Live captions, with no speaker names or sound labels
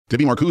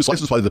Debbie Marcoux,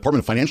 licensed by the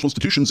Department of Financial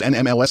Institutions and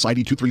MLS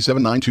ID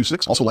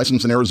 237926. Also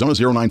licensed in Arizona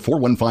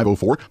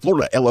 0941504,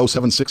 Florida LO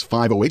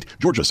 76508,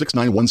 Georgia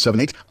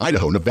 69178,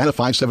 Idaho, Nevada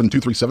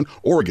 57237,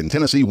 Oregon,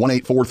 Tennessee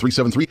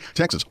 184373,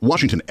 Texas,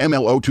 Washington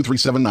MLO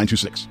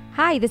 237926.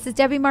 Hi, this is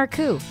Debbie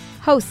Marcoux,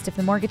 host of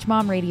the Mortgage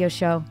Mom Radio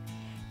Show.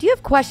 Do you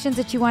have questions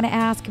that you want to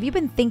ask? Have you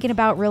been thinking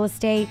about real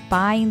estate,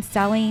 buying,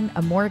 selling,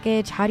 a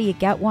mortgage? How do you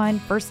get one?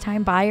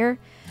 First-time buyer?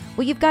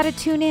 Well, you've got to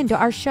tune in to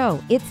our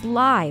show. It's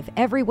live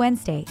every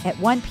Wednesday at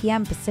 1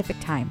 p.m. Pacific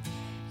time.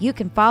 You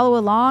can follow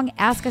along,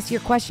 ask us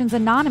your questions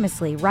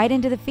anonymously right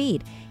into the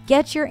feed.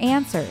 Get your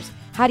answers.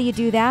 How do you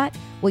do that?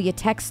 Well, you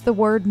text the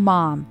word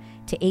MOM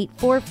to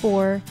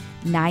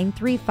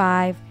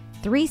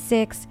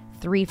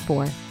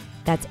 844-935-3634.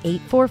 That's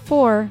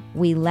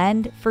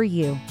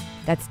 844-WE-LEND-FOR-YOU.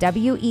 That's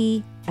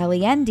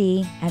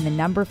WELEND and the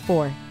number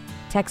 4.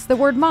 Text the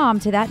word MOM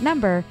to that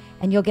number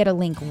and you'll get a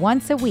link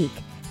once a week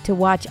to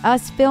watch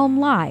us film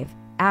live,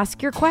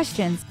 ask your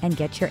questions, and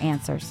get your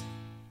answers.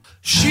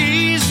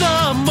 She's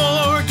the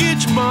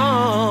mortgage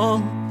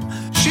mom.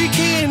 She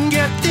can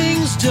get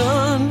things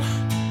done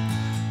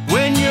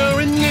when you're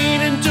in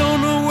need and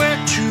don't know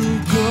where to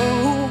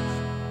go.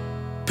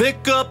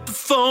 Pick up the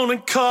phone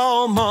and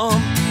call Mom.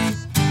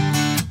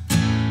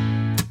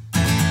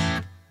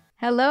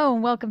 Hello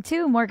and welcome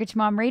to Mortgage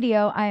Mom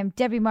Radio. I am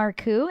Debbie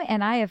Marcoux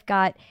and I have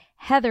got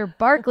Heather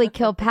Barkley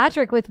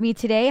Kilpatrick with me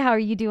today. How are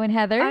you doing,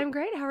 Heather? I'm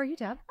great. How are you,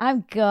 Deb?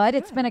 I'm good.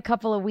 It's been a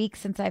couple of weeks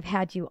since I've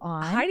had you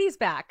on. Heidi's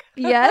back.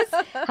 Yes.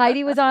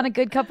 Heidi was on a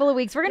good couple of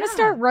weeks. We're going to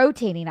start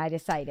rotating, I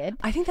decided.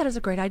 I think that is a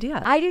great idea.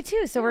 I do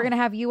too. So we're going to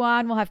have you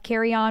on. We'll have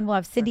Carrie on. We'll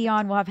have Cindy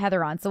on. We'll have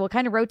Heather on. So we'll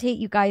kind of rotate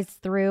you guys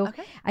through.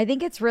 Okay. I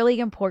think it's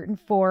really important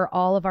for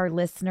all of our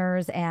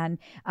listeners and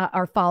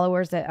our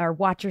followers, our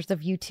watchers of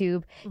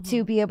YouTube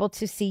to be able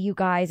to see you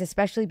guys,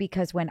 especially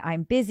because when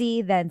I'm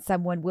busy, then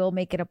someone will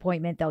make an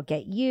appointment. They'll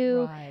get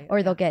you. Right.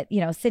 Or they'll get,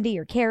 Cindy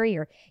or Carrie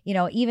or,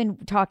 even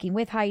talking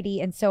with Heidi.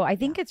 And so I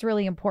think it's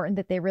really important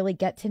that they really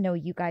get to know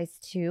you guys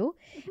too.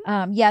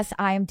 Yes,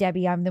 I am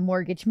Debbie. I'm the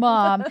mortgage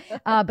mom,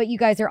 but you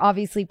guys are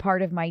obviously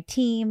part of my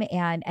team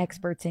and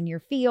experts in your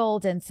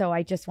field. And so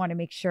I just want to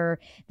make sure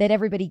that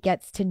everybody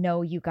gets to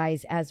know you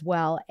guys as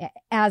well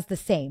as the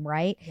same,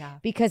 right? Yeah.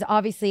 Because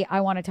obviously I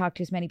want to talk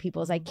to as many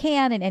people as I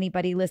can, and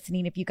anybody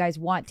listening, if you guys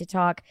want to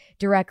talk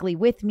directly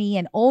with me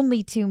and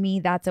only to me,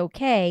 that's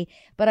okay.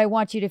 But I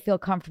want you to feel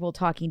comfortable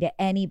talking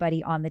to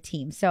anybody on the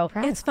team. So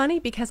It's funny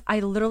because I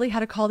literally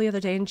had a call the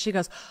other day and she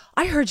goes,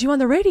 I heard you on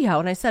the radio.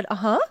 And I said,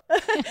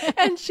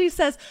 and she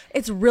says,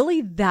 it's really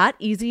that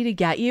easy to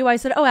get you? I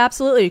said, oh,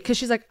 absolutely. Because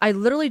she's like,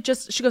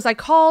 she goes, I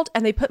called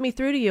and they put me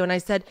through to you. And I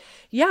said,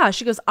 yeah.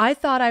 She goes, I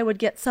thought I would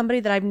get somebody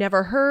that I've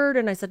never heard.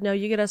 And I said, no,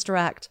 you get us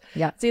direct.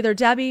 Yeah. It's either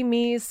Debbie,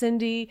 me,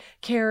 Cindy,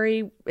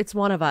 Carrie. It's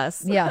one of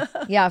us.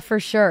 Yeah,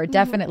 for sure.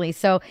 Definitely.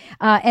 So,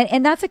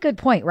 and that's a good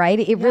point, right?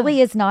 It really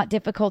is not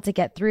difficult to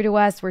get through to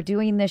us. We're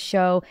doing this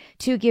show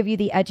to give you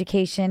the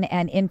education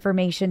and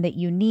information that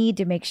you need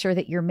to make sure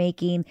that you're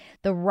making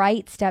the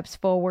right steps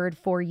forward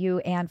for you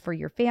and for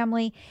your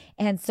family.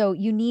 And so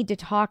you need to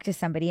talk to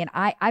somebody. And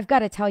I've got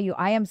to tell you,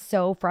 I am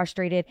so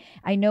frustrated.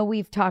 I know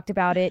we've talked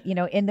about it,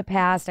 in the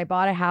past. I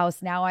bought a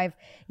house. Now I've,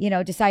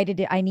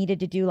 decided I needed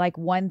to do like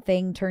one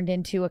thing turned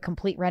into a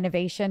complete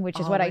renovation, which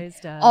is what I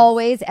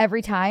always,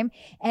 every time.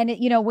 And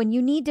when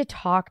you need to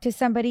talk to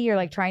somebody, you're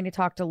like trying to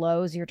talk to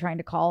Lowe's, you're trying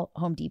to call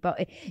Home Depot.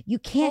 You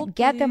can't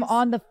get them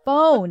on the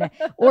phone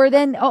or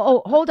then,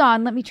 hold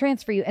on, let me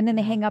transfer you. And then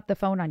they hang up the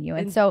phone on you.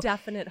 And so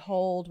definite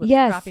hold with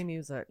yes, crappy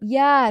music.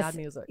 Yes. Bad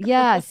music.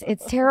 Yes.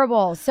 It's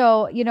terrible.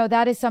 So,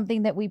 that is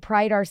something that we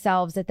pride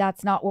ourselves that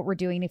that's not what we're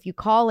doing. If you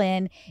call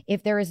in,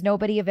 if there is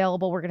nobody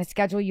available, we're going to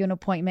schedule you an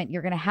appointment.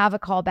 You're going to have a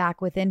call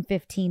back within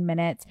 15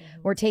 minutes.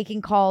 We're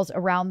taking calls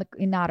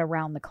not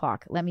around the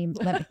clock. Let me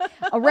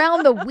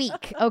around the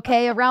week.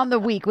 Okay. Around the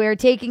week. We are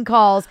taking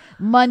calls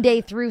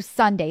Monday through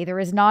Sunday. There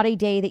is not a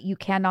day that you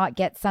cannot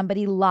get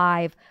somebody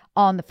live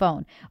on the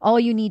phone. All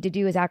you need to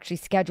do is actually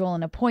schedule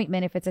an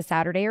appointment. If it's a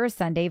Saturday or a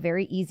Sunday,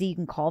 very easy. You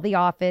can call the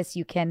office.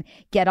 You can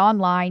get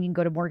online. You can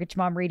go to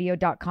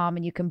mortgagemomradio.com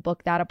and you can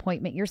book that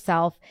appointment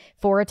yourself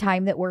for a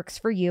time that works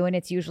for you. And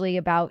it's usually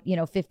about,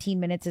 15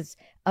 minutes is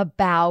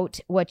about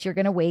what you're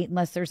going to wait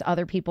unless there's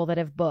other people that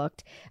have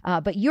booked.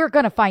 But you're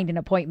going to find an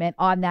appointment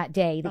on that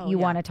day that you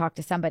want to talk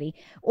to somebody,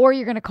 or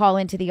you're going to call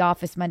into the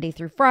office Monday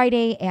through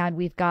Friday. And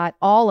we've got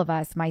all of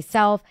us,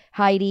 myself,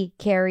 Heidi,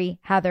 Carrie,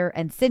 Heather,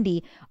 and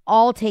Cindy,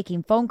 all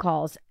taking phone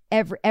calls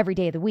every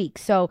day of the week.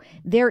 So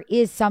there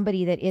is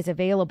somebody that is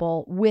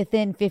available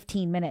within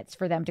 15 minutes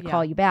for them to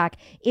call you back,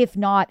 if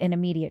not an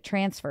immediate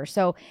transfer.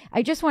 So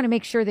I just want to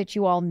make sure that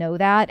you all know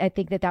that. I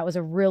think that was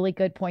a really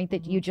good point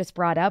that you just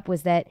brought up,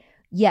 was that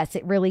yes,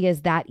 it really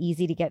is that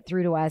easy to get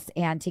through to us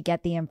and to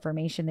get the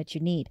information that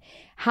you need.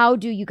 How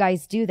do you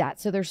guys do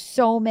that? So there's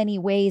so many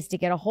ways to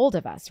get a hold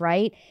of us,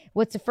 right?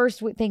 What's the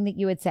first thing that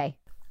you would say?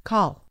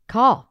 Call.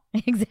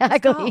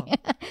 Exactly.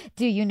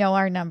 Do you know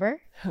our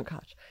number? Oh,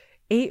 gosh.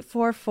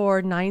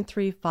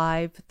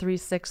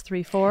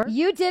 844-935-3634.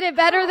 You did it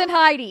better than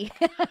Heidi.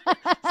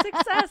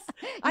 Success.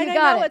 I got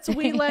know it. it's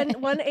We Lend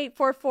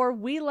 1-844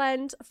 We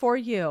Lend for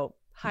you.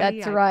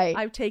 Heidi, That's right.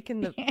 I've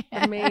taken the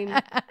main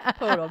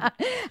podium.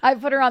 I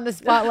put her on the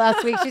spot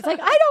last week. She's like,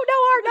 I don't know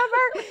our number.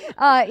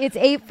 It's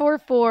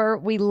 844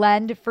 We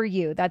Lend for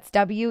you. That's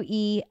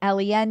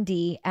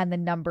WELEND and the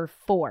number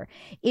 4.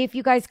 If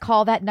you guys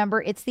call that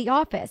number, it's the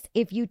office.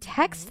 If you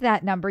text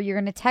that number, you're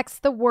going to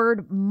text the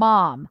word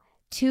mom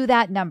to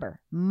that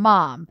number,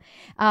 mom.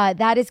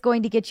 That is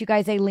going to get you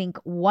guys a link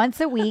once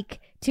a week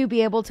to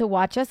be able to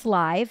watch us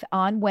live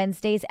on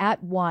Wednesdays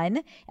at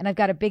 1. And I've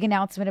got a big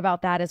announcement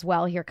about that as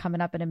well here coming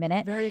up in a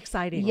minute. Very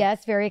exciting.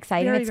 Yes, very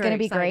exciting. Very, it's going to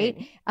be very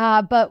great.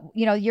 But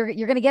you know, you're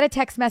going to get a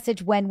text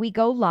message when we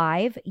go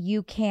live.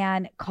 You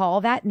can call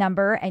that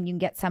number and you can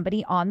get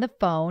somebody on the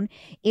phone.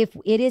 If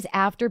it is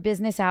after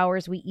business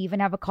hours, we even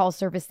have a call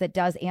service that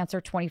does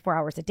answer 24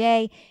 hours a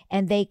day,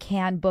 and they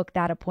can book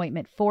that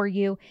appointment for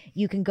you.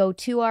 You can go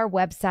to our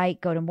website,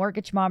 go to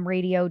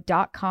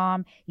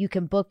mortgagemomradio.com. You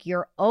can book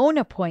your own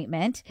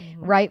appointment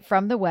right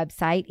from the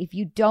website. If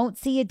you don't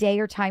see a day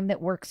or time that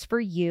works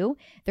for you,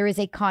 there is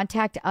a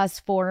contact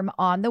us form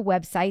on the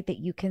website that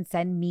you can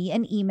send me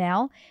an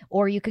email,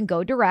 or you can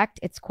go direct.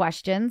 It's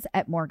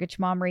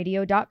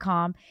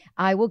questions@mortgagemomradio.com.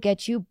 I will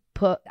get you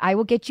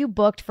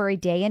booked for a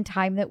day and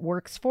time that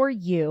works for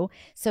you.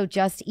 So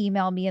just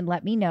email me and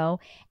let me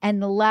know.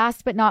 And the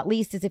last but not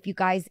least is if you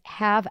guys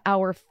have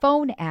our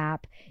phone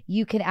app,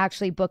 you can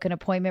actually book an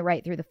appointment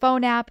right through the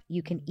phone app.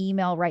 You can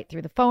email right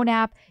through the phone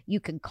app. You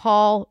can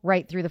call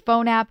right through the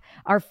phone app.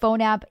 Our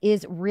phone app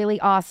is really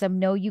awesome.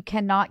 No, you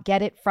cannot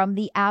get it from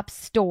the App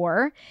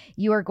Store.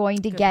 You are going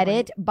to get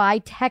it by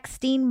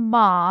texting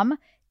mom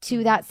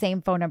to that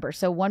same phone number.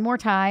 So one more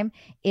time,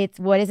 it's,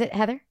 what is it,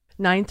 Heather?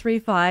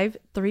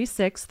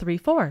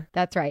 935-3634.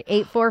 That's right.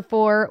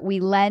 844 We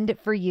Lend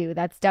for you.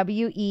 That's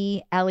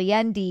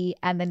WELEND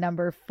and the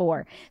number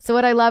 4. So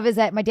what I love is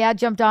that my dad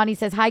jumped on. He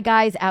says, hi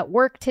guys, at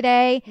work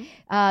today.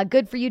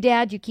 Good for you,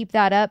 Dad. You keep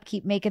that up.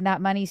 Keep making that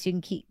money so you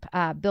can keep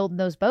building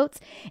those boats.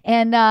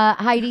 And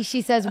Heidi,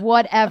 she says,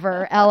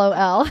 whatever.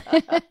 LOL.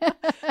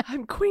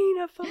 I'm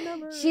queen of phone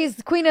number.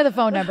 She's queen of the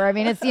phone number. I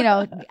mean, it's, you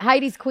know,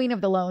 Heidi's queen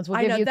of the loans.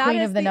 We'll give you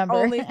queen of the number.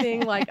 Only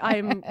thing that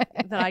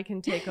I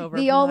can take over.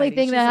 The only Heidi.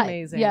 thing She's that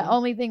amazing. Yeah,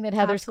 only thing that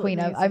Heather's Absolutely queen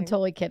of. amazing. I'm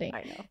totally kidding.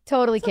 I know.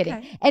 Totally It's kidding.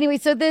 okay. Anyway,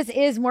 so this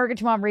is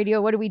Mortgage Mom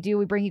Radio. What do?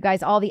 We bring you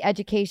guys all the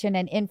education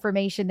and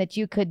information that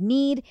you could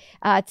need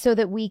so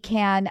that we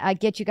can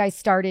get you guys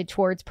started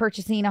towards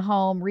purchasing a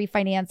home,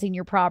 refinancing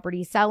your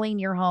property, selling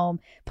your home,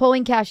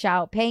 pulling cash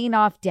out, paying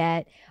off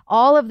debt,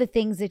 all of the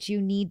things that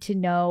you need to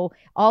know,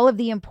 all of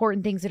the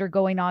important things that are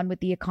going on with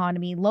the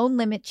economy, loan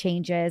limit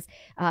changes,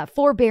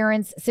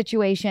 forbearance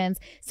situations.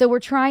 So we're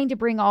trying to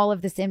bring all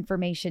of this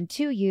information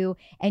to you,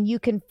 and you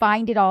can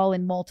find it all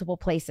in multiple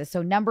places.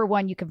 So number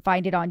one, you can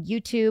find it on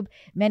YouTube.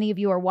 Many of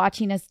you are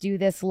watching us do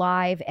this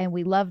live, and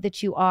we love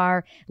that you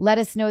are. Let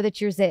us know that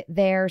you're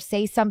there.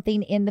 Say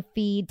something in the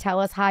feed. Tell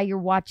us how you're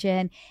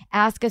watching.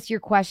 Ask us your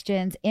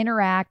questions.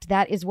 Interact.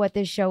 That is what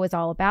this show is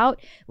all about.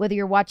 Whether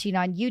you're watching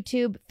on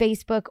YouTube,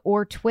 Facebook,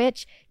 or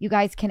Twitch, you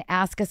guys can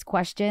ask us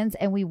questions,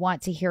 and we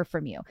want to hear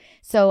from you.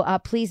 So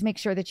please make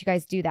sure that you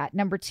guys do that.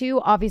 Number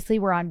two, obviously,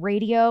 we're on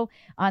radio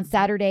on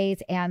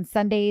Saturdays and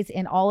Sundays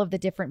in all of the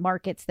different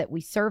markets that we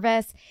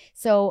service.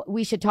 So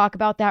we should talk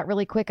about that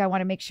really quick. I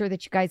want to make sure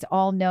that you guys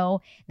all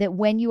know that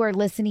when you are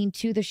listening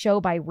to the show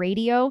by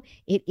radio,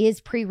 it is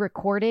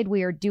pre-recorded.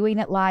 We are doing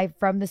it live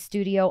from the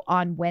studio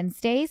on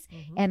Wednesdays.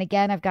 And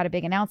again, I've got a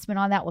big announcement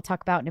on that we'll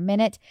talk about in a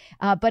minute.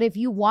 But if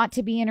you want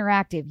to be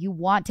interactive, you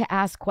want to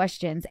ask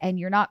questions, and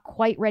you're not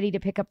quite ready to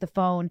pick up the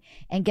phone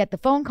and get the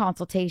phone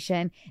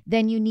consultation,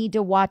 then you need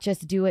to watch us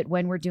do it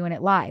when we're doing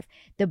it live.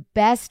 The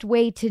best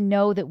way to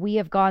know that we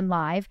have gone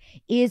live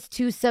is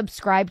to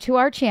subscribe to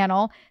our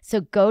channel.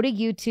 So go to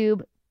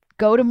YouTube,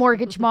 go to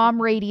Mortgage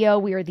Mom Radio.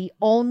 We are the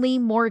only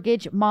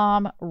Mortgage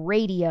Mom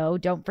Radio.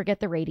 Don't forget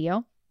the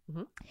radio.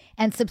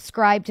 And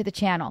subscribe to the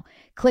channel.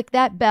 Click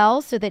that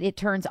bell so that it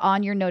turns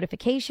on your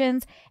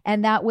notifications.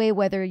 And that way,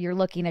 whether you're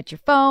looking at your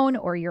phone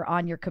or you're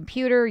on your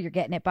computer, you're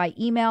getting it by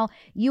email,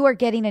 you are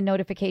getting a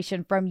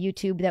notification from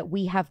YouTube that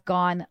we have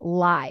gone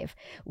live.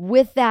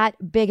 With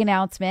that big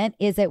announcement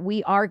is that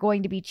we are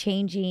going to be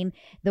changing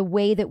the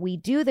way that we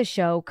do the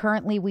show.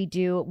 Currently, we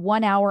do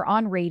 1 hour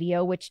on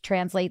radio, which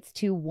translates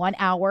to 1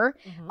 hour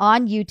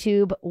on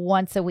YouTube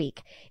once a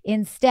week.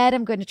 Instead,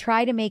 I'm going to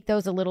try to make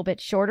those a little bit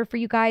shorter for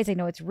you guys. I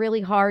know it's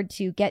really hard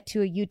to get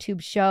to a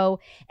YouTube show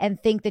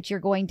and think that you're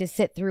going to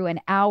sit through an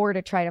hour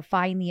to try to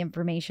find the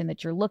information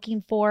that you're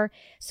looking for.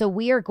 So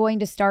we are going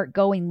to start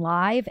going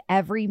live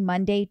every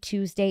Monday,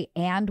 Tuesday,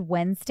 and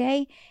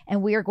Wednesday.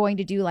 And we are going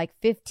to do like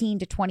 15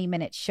 to 20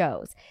 minute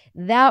shows.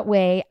 That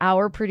way,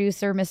 our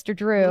producer, Mr.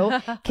 Drew,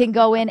 can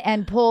go in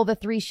and pull the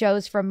 3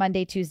 shows from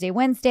Monday, Tuesday,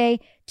 Wednesday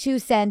to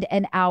send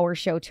an hour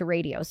show to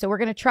radio. So we're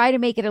going to try to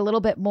make it a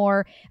little bit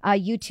more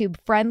YouTube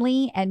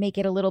friendly and make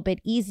it a little bit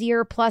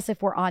easier. Plus,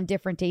 if we're on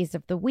different days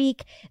of the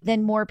week,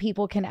 then more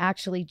people can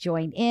actually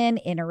join in,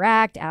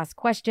 interact, ask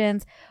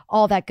questions,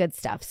 all that good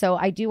stuff. So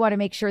I do want to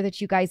make sure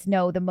that you guys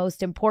know the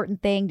most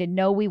important thing to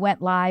know we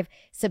went live,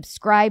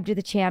 subscribe to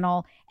the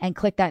channel, and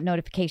click that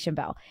notification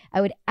bell. I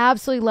would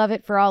absolutely love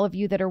it for all of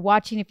you that are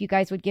watching if you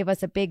guys would give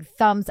us a big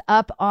thumbs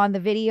up on the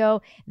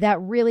video.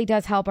 That really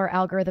does help our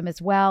algorithm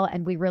as well,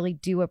 and we really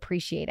do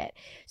appreciate it.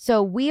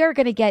 So we are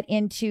going to get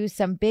into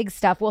some big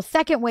stuff. Well,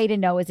 second way to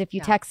know is if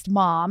you text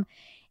mom.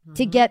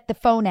 To get the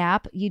phone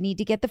app, you need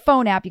to get the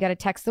phone app. You got to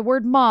text the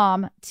word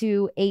mom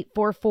to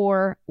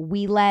 844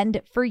 We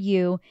Lend for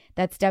You.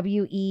 That's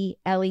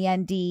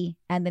WELEND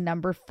and the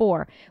number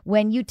 4.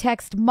 When you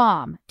text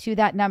mom to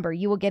that number,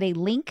 you will get a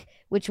link,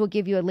 which will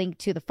give you a link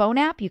to the phone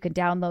app. You can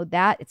download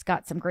that. It's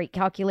got some great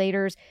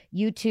calculators,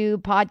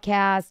 YouTube,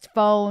 podcast,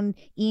 phone,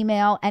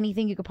 email,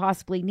 anything you could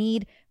possibly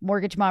need.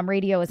 Mortgage Mom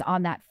Radio is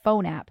on that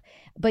phone app.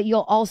 But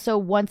you'll also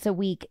once a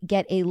week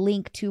get a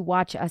link to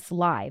watch us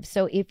live.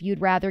 So if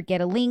you'd rather get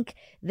a link,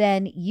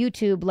 then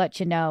YouTube lets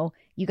you know.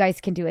 You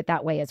guys can do it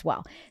that way as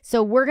well.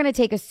 So we're going to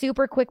take a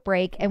super quick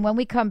break. And when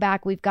we come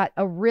back, we've got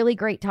a really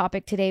great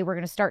topic today. We're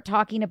going to start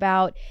talking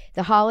about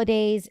the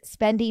holidays,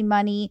 spending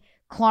money,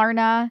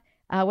 Klarna.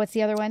 What's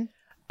the other one?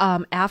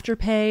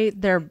 Afterpay,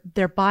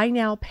 they're buy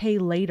now, pay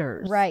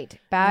later. Right.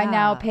 Buy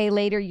now, pay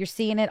later. You're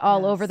seeing it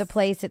all over the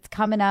place. It's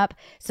coming up.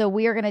 So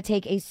we are going to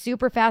take a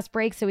super fast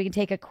break so we can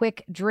take a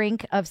quick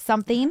drink of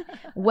something,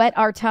 wet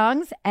our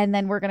tongues, and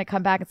then we're going to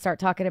come back and start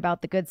talking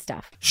about the good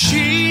stuff.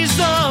 She's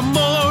the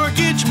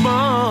mortgage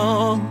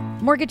mom.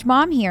 Mortgage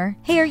Mom here.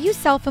 Hey, are you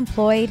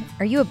self-employed?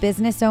 Are you a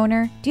business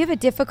owner? Do you have a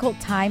difficult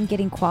time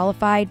getting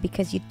qualified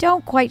because you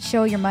don't quite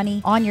show your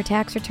money on your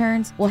tax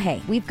returns? Well, hey,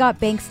 we've got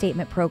bank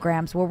statement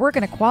programs where we're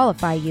going to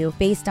qualify you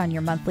based on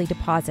your monthly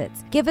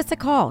deposits. Give us a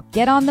call,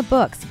 get on the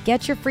books,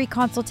 get your free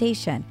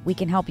consultation. We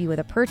can help you with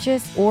a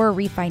purchase or a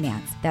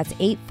refinance. That's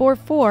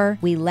 844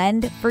 We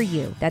Lend for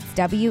You. That's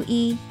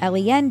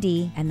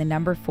WELEND and the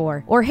number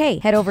 4. Or hey,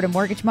 head over to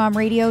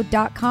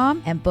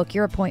mortgagemomradio.com and book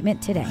your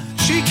appointment today.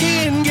 She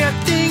can get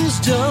things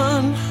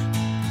done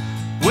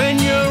when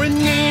you're in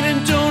need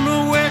and don't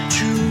know where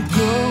to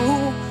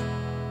go.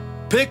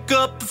 Pick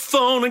up the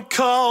phone and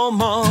call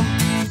mom.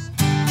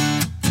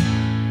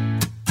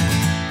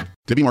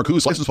 Debbie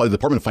Marcoux, licensed by the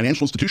Department of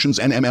Financial Institutions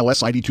and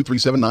MLS ID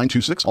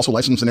 237926. Also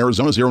licensed in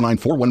Arizona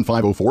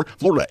 0941504,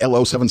 Florida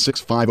LO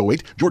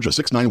 76508, Georgia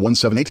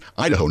 69178,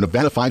 Idaho,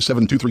 Nevada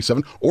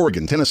 57237,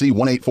 Oregon, Tennessee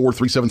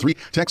 184373,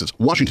 Texas,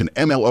 Washington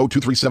MLO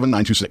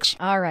 237926.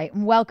 All right.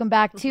 Welcome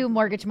back to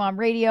Mortgage Mom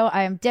Radio.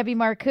 I am Debbie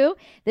Marcoux.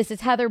 This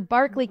is Heather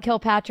Barkley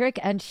Kilpatrick,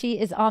 and she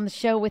is on the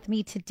show with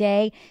me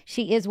today.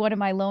 She is one of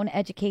my loan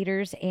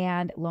educators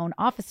and loan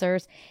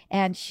officers,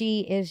 and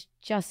she is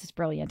just as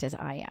brilliant as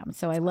I am.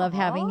 So I love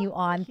having you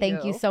on.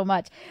 Thank you so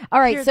much. All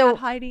right. Here's so that,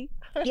 Heidi.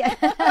 Yeah.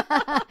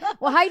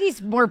 Well,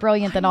 Heidi's more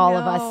brilliant than all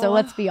of us. So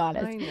let's be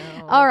honest. I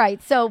know. All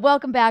right. So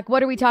welcome back.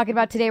 What are we talking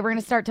about today? We're going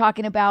to start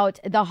talking about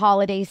the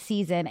holiday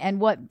season. And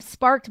what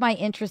sparked my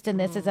interest in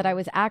this is that I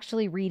was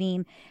actually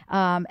reading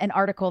an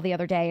article the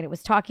other day, and it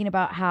was talking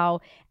about how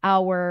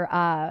our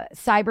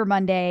Cyber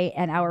Monday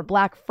and our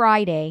Black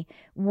Friday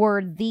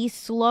were the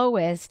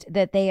slowest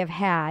that they have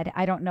had.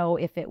 I don't know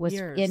if it was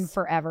in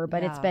forever,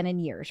 but it's been in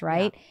years,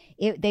 right?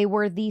 They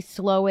were the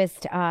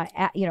slowest,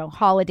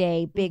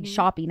 holiday, big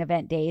shopping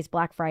event days.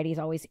 Black Friday is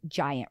always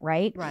giant,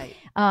 right? Right.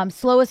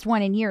 Slowest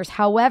one in years.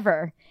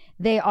 However,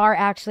 they are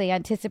actually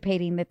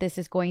anticipating that this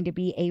is going to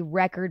be a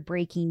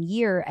record-breaking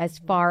year as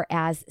far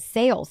as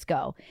sales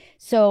go.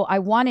 So I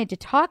wanted to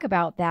talk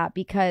about that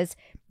because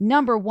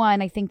number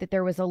one, I think that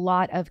there was a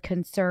lot of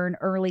concern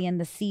early in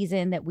the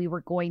season that we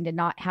were going to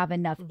not have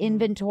enough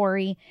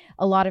inventory.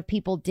 A lot of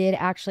people did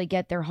actually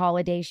get their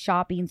holiday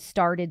shopping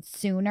started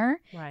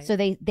sooner. Right. So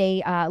they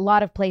a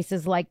lot of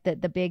places like the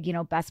big,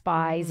 Best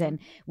Buys and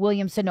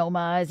Williams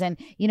Sonomas, and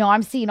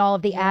I'm seeing all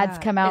of the ads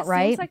come out,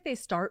 right? It seems like they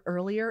start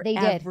earlier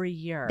every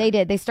year. They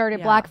did. They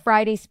started Black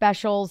Friday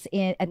specials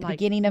at the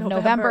beginning of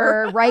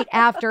November, right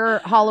after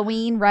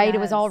Halloween, right? Yes. It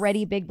was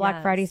already big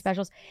Black Friday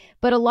specials.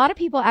 But a lot of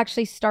people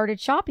actually started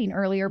shopping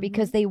earlier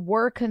because they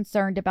were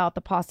concerned about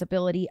the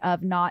possibility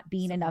of not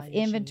being enough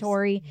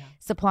inventory,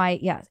 supply.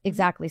 Yes,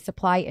 exactly.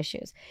 Supply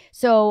issues.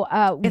 So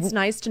it's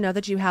nice to know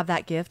that you have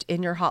that gift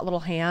in your hot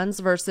little hands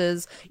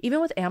versus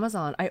even with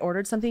Amazon. I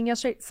ordered something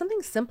yesterday,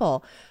 something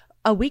simple,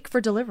 a week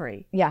for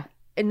delivery. Yeah.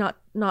 And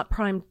not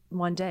prime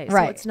one day. So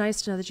it's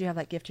nice to know that you have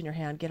that gift in your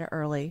hand. Get it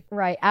early.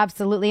 Right.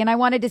 Absolutely. And I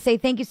wanted to say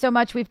thank you so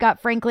much. We've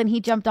got Franklin. He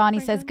jumped on. He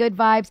says good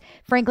vibes.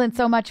 Franklin,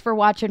 so much for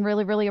watching.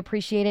 Really, really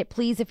appreciate it.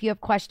 Please, if you have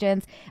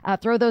questions,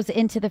 throw those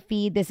into the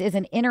feed. This is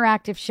an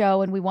interactive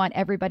show, and we want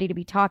everybody to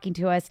be talking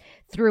to us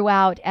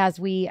throughout as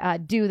we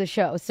do the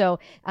show. So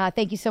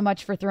thank you so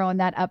much for throwing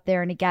that up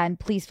there. And again,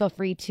 please feel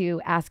free to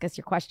ask us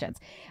your questions.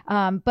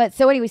 But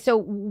so anyway, so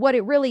what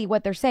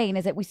they're saying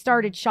is that we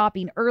started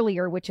shopping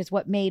earlier, which is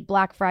what made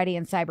Black Friday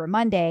and Cyber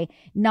Monday,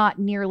 not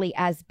nearly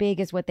as big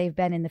as what they've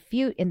been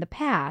in the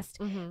past,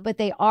 but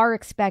they are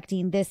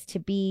expecting this to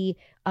be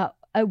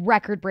a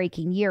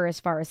record-breaking year as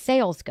far as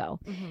sales go.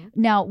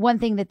 Now, one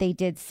thing that they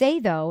did say,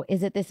 though, is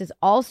that this is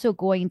also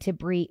going to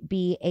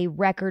be a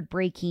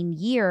record-breaking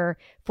year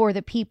for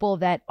the people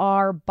that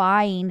are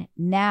buying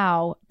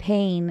now,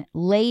 paying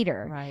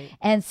later. Right.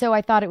 And so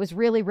I thought it was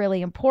really,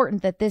 really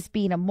important that this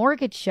being a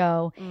mortgage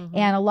show,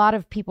 and a lot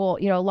of people,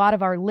 a lot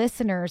of our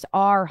listeners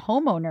are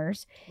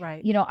homeowners.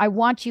 Right. I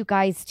want you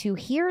guys to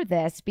hear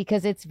this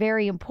because it's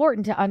very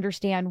important to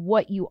understand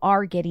what you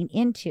are getting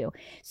into.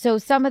 So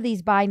some of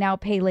these buy now,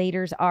 pay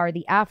laters are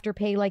the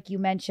Afterpay, like you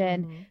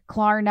mentioned,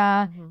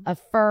 Klarna,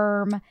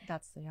 Affirm.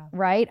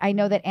 Right. I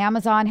know that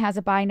Amazon has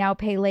a buy now,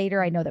 pay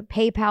later. I know that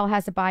PayPal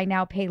has a buy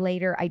now, pay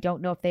later. I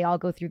don't know if they all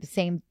go through the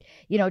same,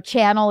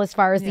 channel as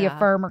far as the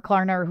Affirm or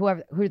Klarna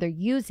or who they're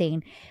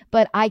using.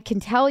 But I can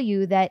tell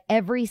you that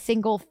every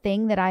single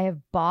thing that I have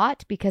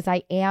bought, because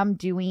I am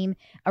doing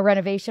a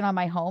renovation on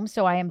my home,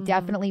 so I am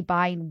definitely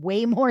buying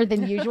way more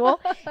than usual.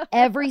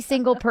 Every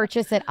single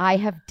purchase that I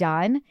have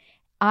done,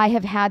 I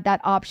have had that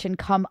option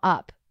come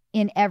up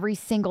in every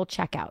single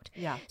checkout.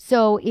 Yeah.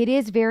 So it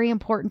is very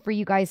important for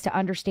you guys to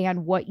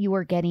understand what you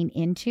are getting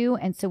into.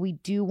 And so we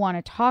do want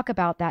to talk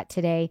about that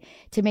today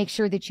to make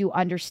sure that you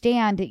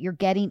understand that you're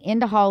getting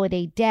into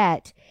holiday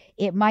debt.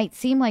 It might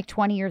seem like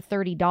 $20 or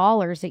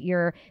 $30 that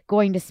you're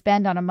going to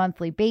spend on a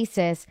monthly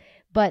basis,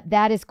 but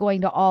that is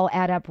going to all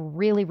add up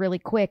really, really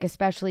quick,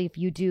 especially if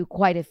you do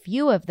quite a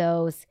few of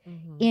those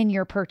in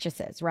your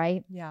purchases,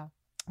 right? Yeah.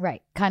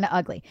 Right. Kind of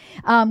ugly.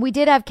 We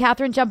did have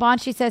Catherine jump on.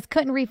 She says,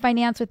 couldn't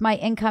refinance with my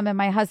income and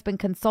my husband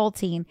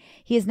consulting.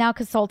 He is now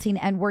consulting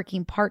and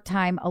working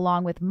part-time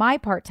along with my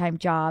part-time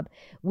job.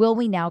 Will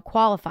we now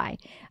qualify?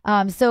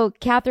 So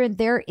Catherine,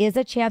 there is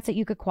a chance that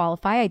you could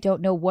qualify. I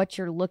don't know what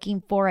you're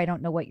looking for. I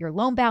don't know what your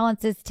loan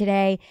balance is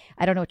today.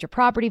 I don't know what your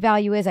property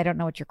value is. I don't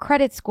know what your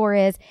credit score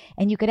is.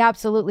 And you could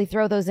absolutely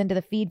throw those into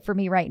the feed for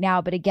me right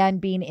now. But again,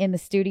 being in the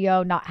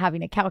studio, not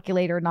having a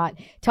calculator, not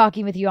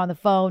talking with you on the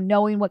phone,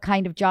 knowing what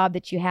kind of job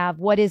that you have,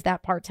 what is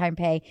that part-time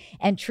pay,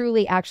 and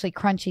truly actually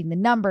crunching the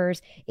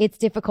numbers, it's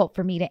difficult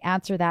for me to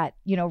answer that,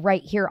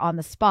 right here on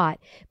the spot.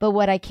 But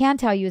what I can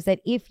tell you is that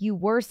if you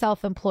were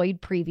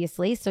self-employed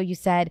previously, so you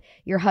said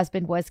your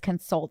husband was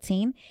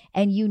consulting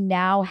and you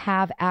now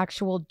have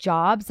actual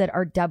jobs that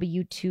are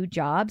W-2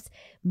 jobs,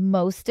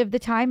 most of the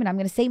time, and I'm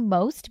going to say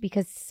most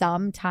because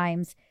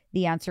sometimes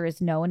the answer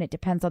is no, and it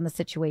depends on the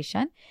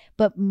situation.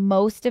 But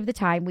most of the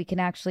time, we can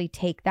actually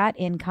take that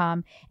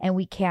income and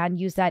we can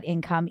use that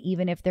income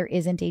even if there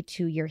isn't a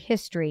 2-year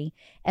history,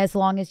 as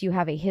long as you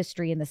have a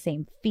history in the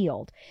same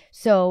field.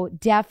 So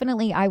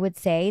definitely, I would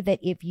say that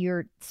if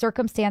your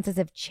circumstances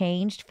have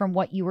changed from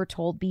what you were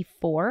told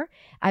before,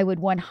 I would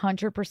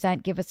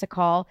 100% give us a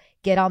call,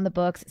 get on the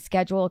books,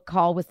 schedule a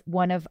call with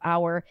one of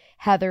our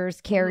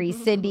Heathers, Carrie,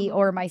 Cindy,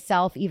 or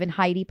myself, even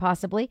Heidi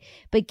possibly,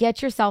 but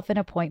get yourself an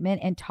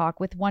appointment and talk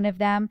with one of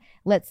them.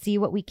 Let's see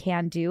what we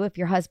can do. If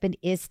your husband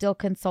is still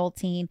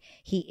consulting,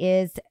 he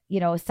is,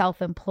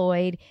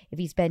 self-employed. If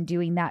he's been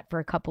doing that for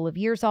a couple of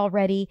years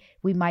already,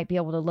 we might be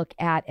able to look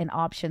at an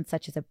option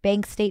such as a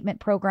bank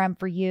statement program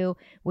for you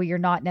where you're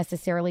not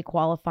necessarily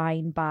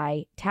qualifying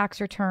by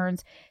tax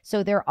returns.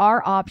 So there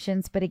are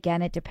options, but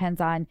again, it depends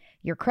on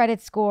your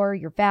credit score,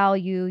 your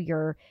value,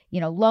 your,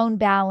 loan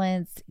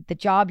balance, the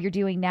job you're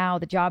doing now,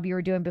 the job you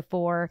were doing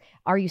before.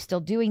 Are you still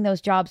doing those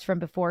jobs from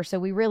before? So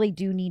we really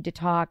do need to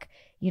talk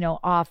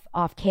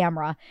off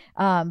camera.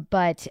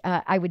 But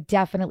I would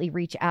definitely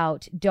reach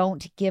out.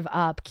 Don't give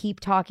up. Keep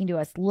talking to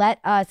us. Let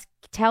us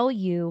tell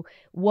you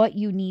what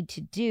you need to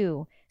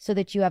do so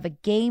that you have a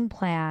game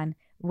plan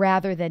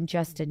rather than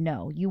just a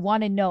no. You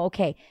want to know,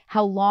 okay,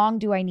 how long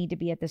do I need to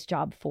be at this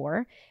job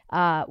for?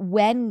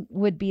 When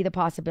would be the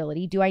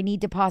possibility? Do I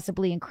need to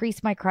possibly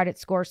increase my credit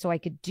score so I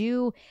could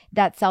do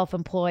that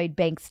self-employed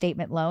bank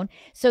statement loan?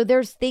 So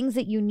there's things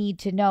that you need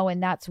to know,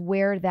 and that's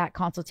where that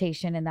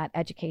consultation and that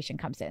education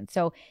comes in.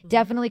 So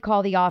definitely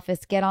call the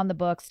office, get on the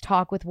books,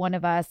 talk with one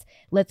of us.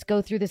 Let's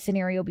go through the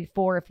scenario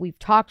before. If we've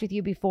talked with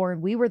you before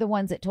and we were the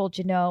ones that told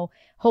you no,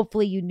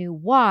 hopefully you knew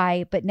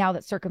why, but now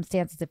that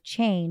circumstances have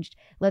changed,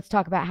 let's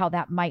talk about how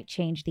that might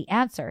change the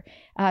answer.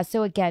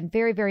 So again,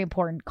 very, very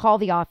important. Call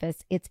the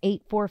office. It's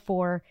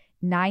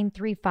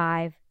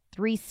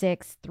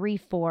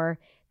 844-935-3634.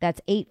 That's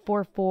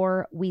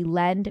 844 We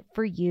Lend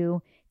for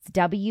You. It's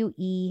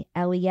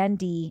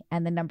WELEND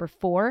and the number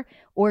 4,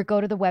 or go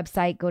to the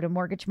website, go to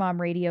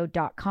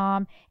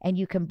mortgagemomradio.com, and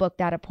you can book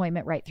that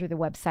appointment right through the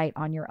website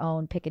on your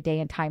own. Pick a day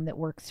and time that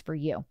works for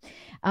you.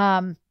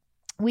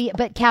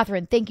 But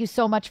Catherine, thank you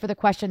so much for the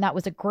question. That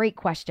was a great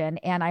question.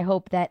 And I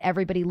hope that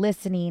everybody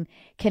listening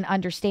can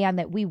understand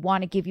that we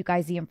want to give you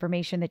guys the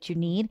information that you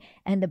need.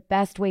 And the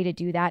best way to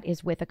do that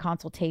is with a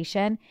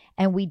consultation.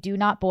 And we do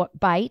not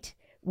bite.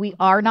 We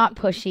are not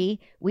pushy.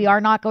 We are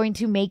not going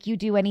to make you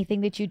do anything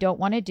that you don't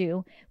want to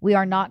do. We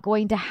are not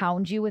going to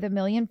hound you with a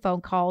million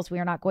phone calls. We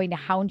are not going to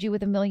hound you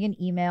with a million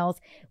emails.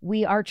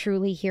 We are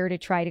truly here to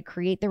try to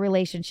create the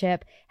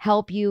relationship,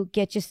 help you,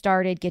 get you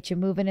started, get you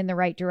moving in the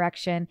right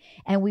direction.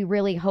 And we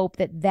really hope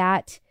that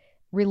that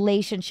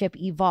relationship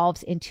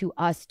evolves into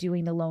us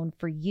doing the loan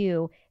for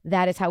you.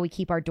 That is how we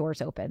keep our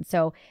doors open.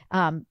 So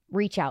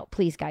reach out,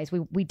 please, guys.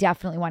 We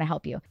definitely want to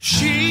help you.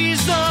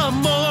 She's the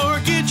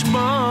mortgage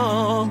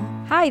mom.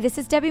 Hi, this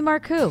is Debbie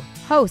Marcoux,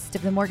 host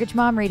of the Mortgage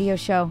Mom Radio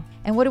Show.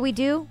 And what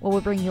do? Well,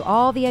 we bring you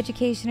all the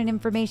education and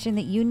information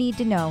that you need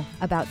to know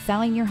about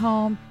selling your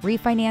home,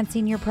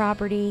 refinancing your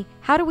property.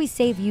 How do we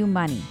save you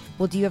money?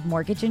 Well, do you have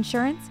mortgage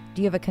insurance?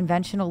 Do you have a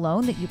conventional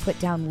loan that you put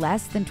down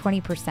less than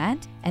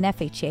 20%? An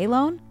FHA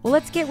loan? Well,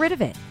 let's get rid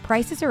of it.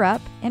 Prices are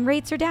up and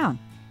rates are down.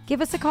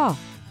 Give us a call.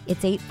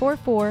 It's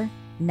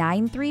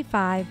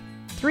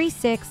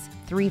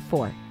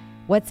 844-935-3634.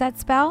 What's that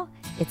spell?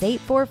 It's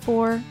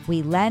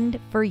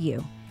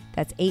 844-WE-LEND-FOR-YOU.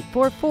 That's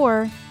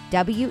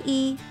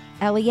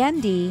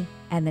 844-WE-LEND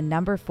and the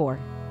number 4.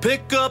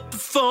 Pick up the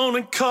phone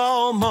and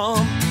call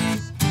mom.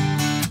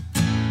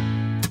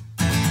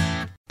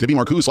 Debbie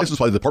Marcoux is licensed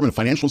by the Department of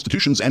Financial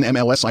Institutions and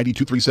MLS ID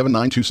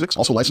 237926.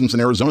 Also licensed in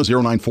Arizona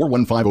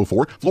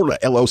 0941504, Florida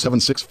LO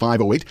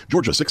 76508,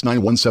 Georgia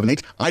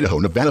 69178, Idaho,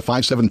 Nevada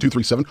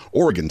 57237,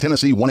 Oregon,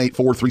 Tennessee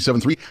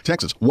 184373,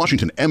 Texas,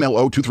 Washington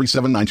MLO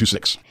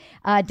 237926.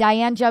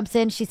 Diane jumps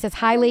in. She says,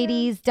 hi,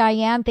 ladies.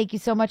 Diane, thank you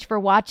so much for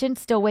watching.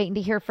 Still waiting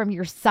to hear from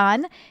your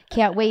son.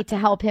 Can't wait to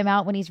help him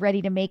out when he's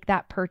ready to make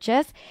that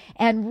purchase.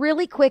 And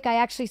really quick, I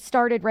actually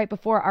started right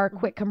before our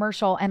quick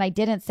commercial and I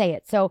didn't say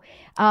it. So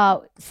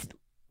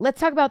let's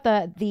talk about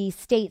the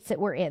states that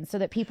we're in so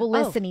that people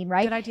listening,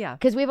 right? Good idea.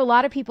 Because we have a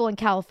lot of people in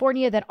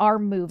California that are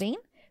moving.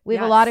 We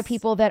have a lot of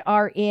people that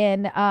are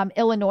in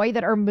Illinois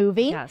that are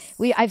moving. Yes.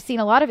 I've seen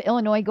a lot of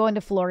Illinois go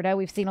into Florida.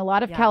 We've seen a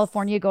lot of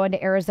California go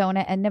into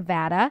Arizona and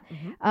Nevada.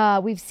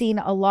 We've seen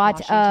a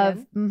lot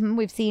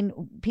we've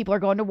seen people are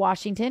going to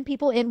Washington.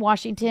 People in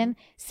Washington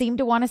seem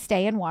to want to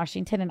stay in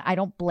Washington, and I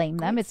don't blame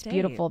them. It's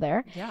beautiful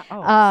there. Yeah.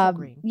 Oh, so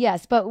green.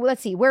 Yes, but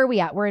let's see. Where are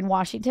we at? We're in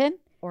Washington,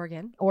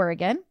 Oregon,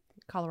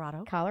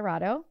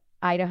 Colorado,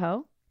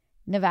 Idaho,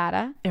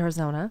 Nevada,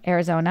 Arizona,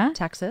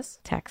 Texas,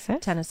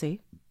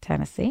 Tennessee,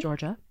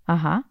 Georgia,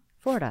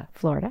 Florida.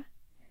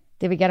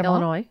 Did we get them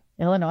all?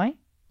 Illinois.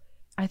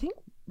 I think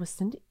was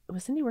Cindy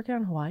working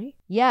on Hawaii?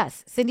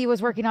 Yes, Cindy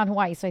was working on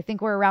Hawaii, so I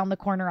think we're around the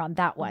corner on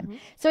that one.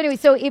 So anyway,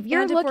 so if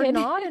you're and looking, if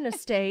we're not in a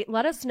state,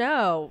 let us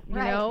know. You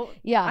know,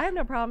 I have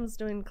no problems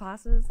doing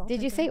classes.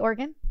 Did you say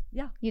Oregon?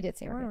 Yeah, you did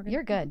say Oregon.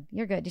 You're good.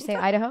 Did you say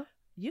Idaho?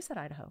 You said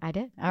Idaho. I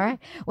did. All right.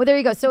 Well, there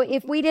you go. So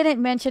if we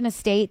didn't mention a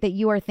state that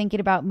you are thinking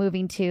about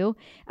moving to,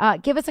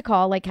 give us a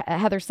call. Like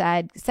Heather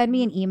said, send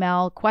me an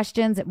email,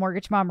 questions at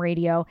Mortgage Mom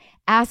Radio.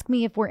 Ask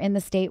me if we're in the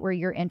state where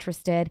you're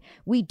interested.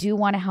 We do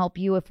want to help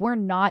you. If we're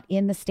not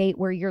in the state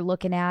where you're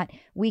looking at,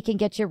 we can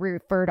get you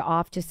referred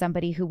off to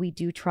somebody who we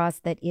do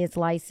trust that is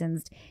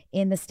licensed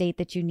in the state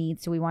that you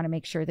need. So we want to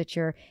make sure that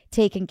you're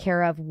taken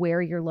care of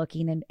where you're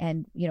looking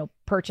and you know,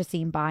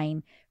 purchasing,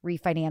 buying,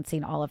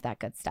 refinancing, all of that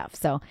good stuff.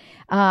 So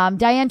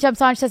Diane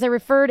jumps on. She says, I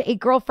referred a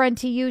girlfriend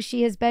to you.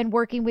 She has been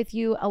working with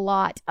you a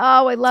lot.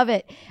 Oh, I love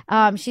it.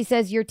 She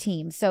says your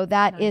team. So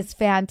that is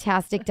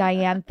fantastic,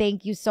 Diane.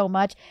 Thank you so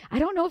much. I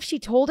don't know if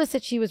she told us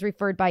that she was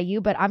referred by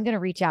you, but I'm going to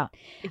reach out.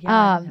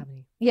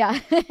 Yeah.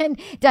 And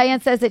Diane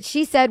says that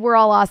she said we're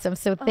all awesome.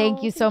 So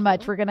thank you so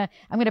much. I'm going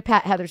to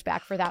pat Heather's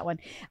back for that one.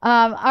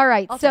 All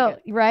right.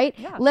 Right.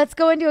 Yeah. Let's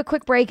go into a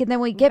quick break. And then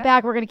when we get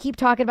back, we're going to keep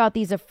talking about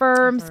these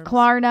Affirms,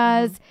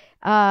 Klarnas,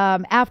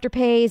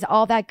 Afterpays,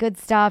 all that good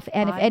stuff.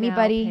 And if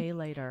anybody,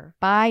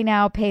 buy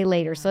now, pay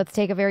later. So let's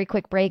take a very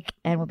quick break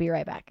and we'll be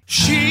right back.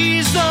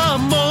 She's the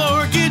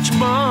mortgage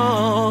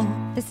mom.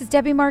 This is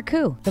Debbie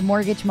Marcoux, the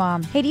mortgage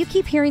mom. Hey, do you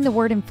keep hearing the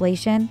word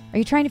inflation? Are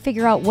you trying to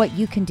figure out what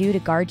you can do to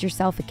guard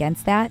yourself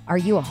against that? Are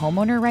you a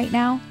homeowner right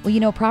now? Well, you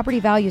know, property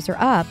values are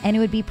up and it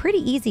would be pretty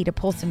easy to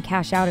pull some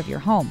cash out of your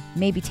home.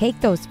 Maybe take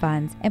those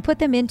funds and put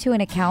them into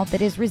an account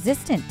that is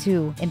resistant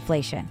to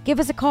inflation. Give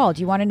us a call.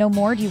 Do you want to know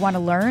more? Do you want to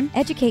learn?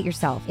 Educate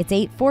yourself. It's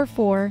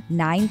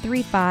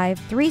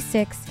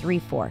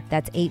 844-935-3634.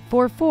 That's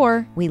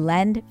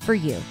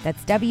 844-WE-LEND-FOR-YOU.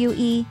 That's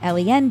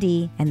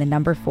WELEND and the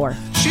number 4.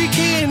 She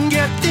can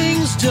get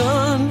things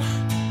done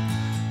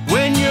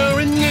when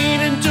you're in need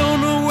and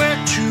don't know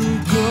where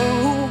to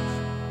go.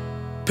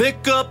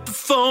 Pick up the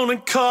phone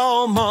and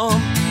call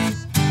mom.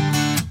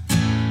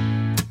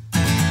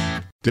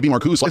 Debbie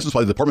Marcoux is licensed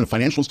by the Department of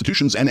Financial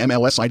Institutions and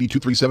MLS ID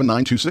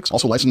 237926.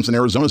 Also licensed in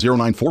Arizona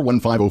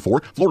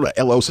 0941504, Florida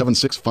LO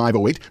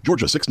 76508,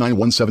 Georgia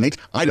 69178,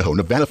 Idaho,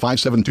 Nevada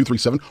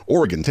 57237,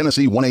 Oregon,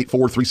 Tennessee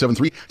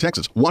 184373,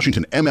 Texas,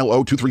 Washington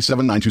MLO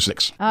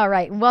 237926. All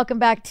right. And welcome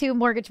back to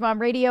Mortgage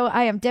Mom Radio.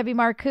 I am Debbie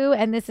Marcoux,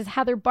 and this is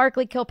Heather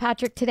Barkley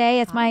Kilpatrick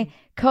today as my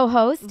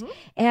co-host.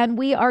 And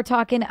we are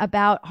talking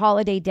about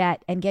holiday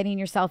debt and getting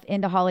yourself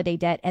into holiday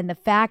debt and the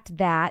fact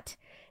that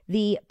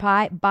the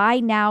buy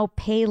now,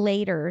 pay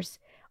laters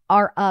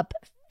are up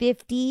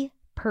 50%.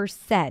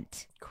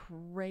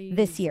 crazy.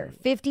 this year,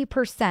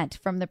 50%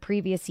 from the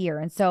previous year.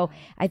 And so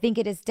I think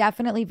it is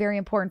definitely very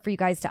important for you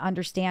guys to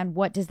understand,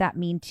 what does that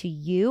mean to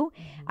you?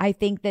 I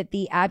think that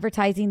the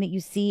advertising that you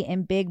see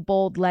in big,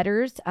 bold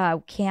letters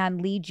can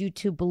lead you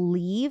to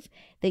believe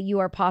that you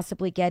are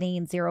possibly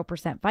getting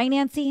 0%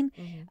 financing.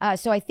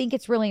 So I think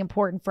it's really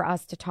important for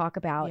us to talk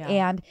about.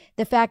 Yeah. And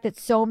the fact that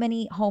so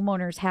many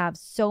homeowners have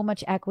so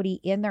much equity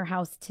in their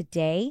house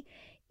today,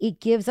 it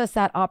gives us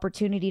that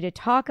opportunity to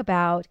talk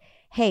about,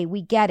 hey,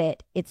 we get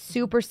it. It's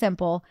super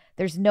simple.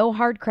 There's no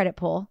hard credit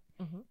pull,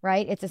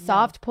 right? It's a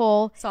soft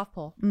pull. Soft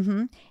pull.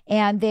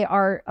 And they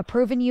are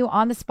approving you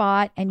on the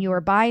spot, and you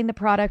are buying the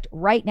product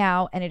right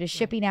now, and it is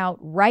shipping out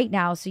right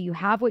now. So you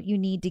have what you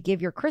need to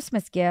give your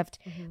Christmas gift.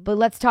 But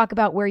let's talk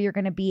about where you're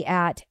going to be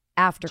at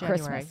after January.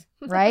 Christmas,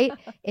 right?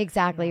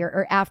 Exactly.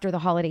 Or after the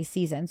holiday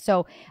season.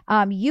 So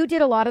you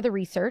did a lot of the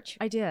research.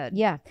 I did.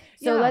 Yeah.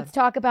 So Yeah. let's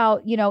talk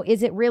about,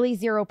 is it really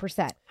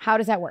 0%? How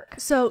does that work?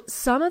 So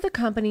some of the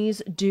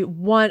companies do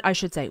one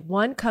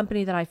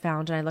company that I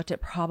found, and I looked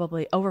at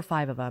probably over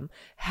 5 of them,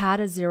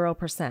 had a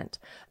 0%.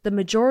 The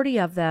majority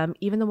of them,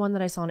 even the one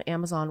that I saw on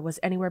Amazon,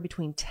 was anywhere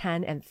between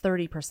 10 and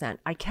 30%.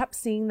 I kept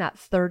seeing that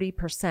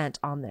 30%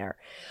 on there,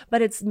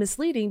 but it's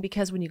misleading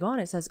because when you go on,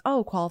 it says,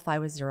 oh, qualify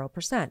with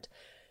 0%.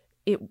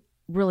 It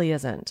really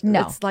isn't.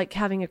 No. It's like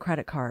having a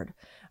credit card.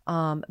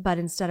 But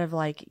instead of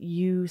like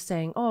you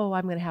saying, oh,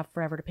 I'm going to have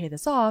forever to pay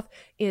this off,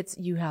 it's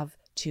you have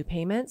 2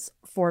 payments,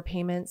 4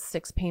 payments,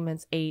 6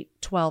 payments, 8,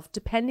 12,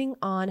 depending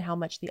on how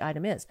much the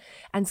item is.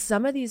 And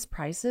some of these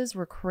prices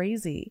were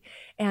crazy.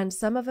 And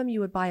some of them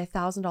you would buy a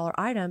 $1,000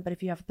 item, but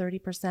if you have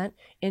 30%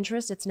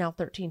 interest, it's now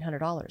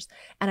 $1,300.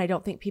 And I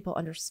don't think people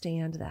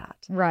understand that.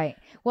 Right.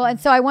 Well, and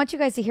so I want you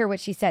guys to hear what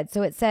she said.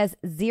 So it says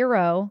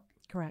 0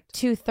 Correct.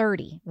 to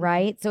 30,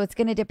 right? So it's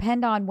going to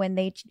depend on when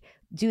they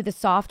do the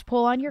soft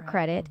pull on your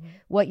credit,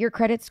 what your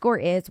credit score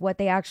is, what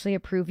they actually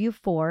approve you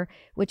for,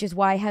 which is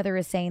why Heather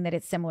is saying that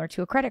it's similar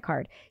to a credit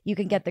card. You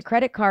can get the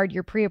credit card,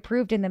 you're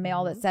pre-approved in the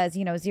mail that says,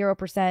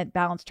 0%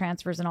 balance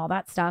transfers and all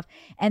that stuff.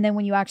 And then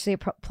when you actually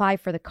apply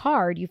for the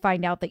card, you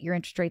find out that your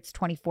interest rate's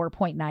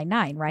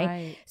 24.99,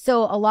 right?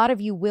 So a lot of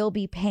you will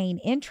be paying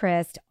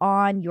interest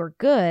on your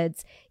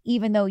goods,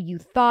 even though you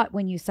thought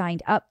when you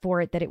signed up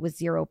for it that it was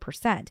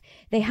 0%.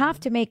 They have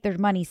to make their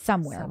money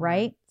somewhere.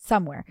 Right?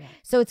 Somewhere. Yeah.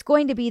 So it's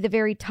going to be the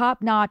very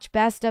top notch,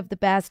 best of the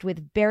best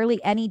with barely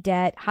any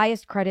debt,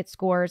 highest credit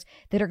scores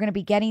that are going to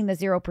be getting the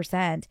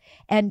 0%.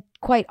 And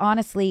quite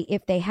honestly,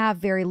 if they have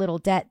very little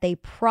debt, they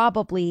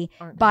probably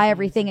buy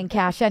everything in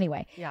cash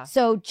anyway. Yeah.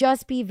 So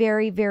just be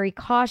very, very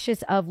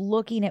cautious of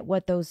looking at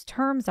what those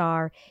terms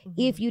are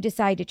if you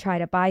decide to try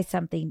to buy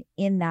something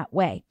in that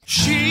way.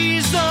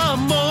 She's the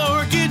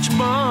mortgage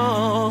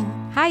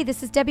mom. Hi,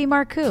 this is Debbie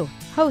Marcoux,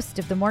 host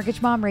of the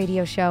Mortgage Mom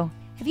Radio Show.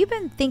 Have you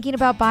been thinking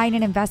about buying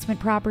an investment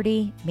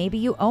property? Maybe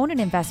you own an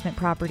investment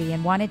property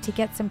and wanted to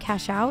get some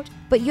cash out,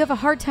 but you have a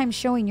hard time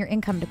showing your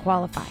income to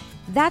qualify.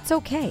 That's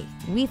okay.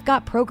 We've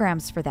got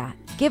programs for that.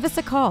 Give us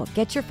a call.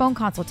 Get your phone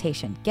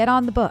consultation. Get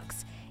on the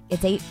books.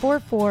 It's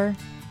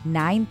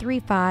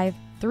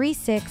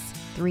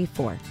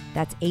 844-935-3634.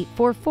 That's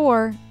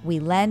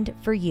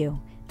 844-WE-LEND-FOR-YOU.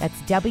 That's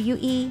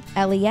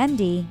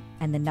WELEND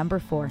and the number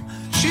 4.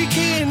 She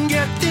can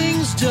get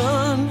things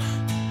done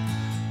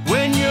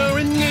when you're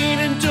in need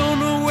and don't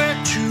know where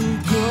to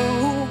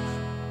go.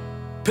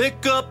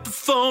 Pick up the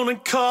phone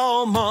and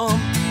call Mom.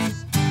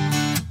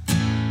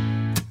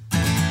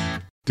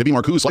 Debbie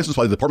Marcoux is licensed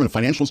by the Department of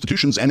Financial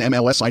Institutions and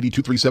MLS ID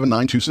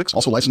 237926.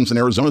 Also licensed in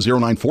Arizona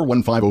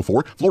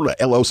 0941504, Florida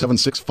LO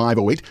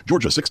 76508,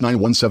 Georgia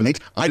 69178,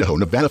 Idaho,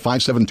 Nevada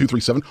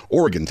 57237,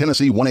 Oregon,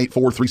 Tennessee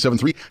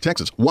 184373,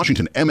 Texas,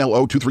 Washington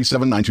MLO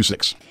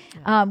 237926.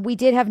 We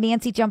did have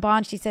Nancy jump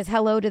on. She says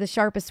hello to the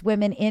sharpest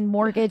women in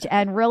mortgage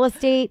and real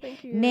estate.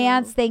 Thank you.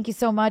 Nance, thank you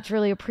so much.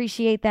 Really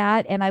appreciate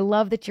that. And I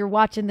love that you're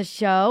watching the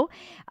show.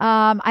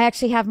 I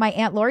actually have my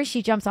Aunt Lori.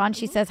 She jumps on.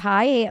 She says,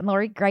 hi, Aunt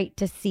Lori. Great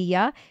to see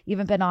ya. You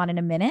haven't been on in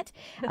a minute.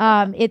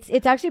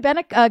 It's actually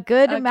been a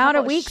good amount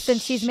of weeks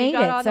since she's made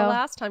got it. On so the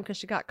last time because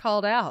she got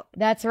called out.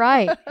 That's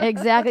right.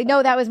 Exactly.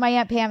 No, that was my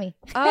Aunt Pammy.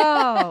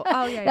 Oh,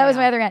 yeah. That was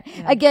my other aunt.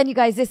 Yeah. Again, you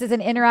guys, this is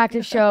an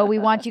interactive show. We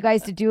want you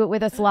guys to do it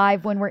with us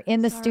live when we're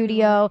in the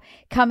studio.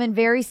 Coming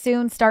very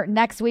soon. Start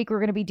next week. We're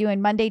going to be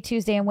doing Monday,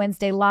 Tuesday, and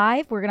Wednesday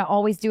live. We're going to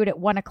always do it at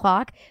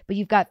 1:00, but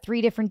you've got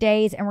 3 different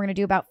days, and we're going to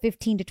do about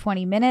 15 to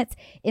 20 minutes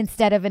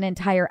instead of an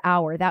entire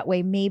hour. That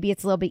way, maybe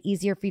it's a little bit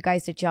easier for you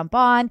guys to jump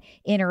on,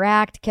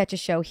 interact, catch a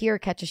show here,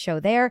 catch a show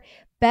there.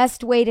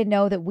 Best way to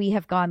know that we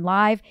have gone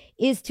live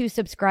is to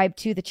subscribe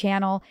to the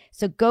channel.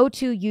 So go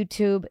to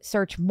YouTube,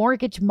 search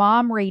Mortgage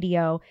Mom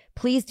Radio.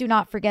 Please do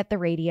not forget the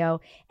radio,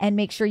 and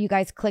make sure you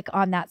guys click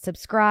on that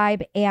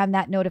subscribe and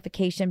that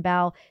notification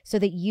bell so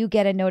that you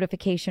get a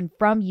notification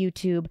from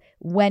YouTube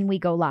when we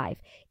go live.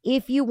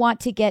 If you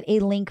want to get a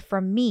link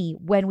from me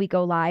when we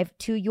go live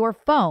to your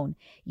phone,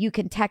 you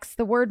can text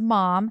the word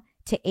mom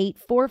to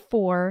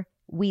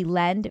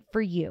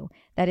 844-WE-LEND-FOR-YOU.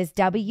 That is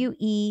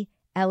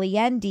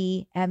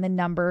WELEND and the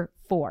number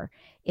 4.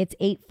 It's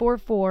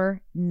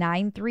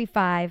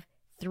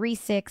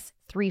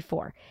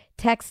 844-935-3634.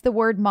 Text the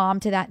word mom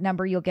to that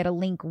number. You'll get a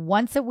link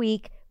once a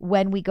week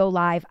when we go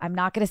live. I'm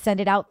not going to send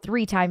it out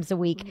 3 times a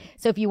week.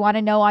 So if you want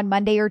to know on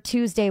Monday or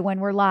Tuesday when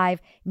we're live,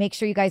 make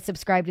sure you guys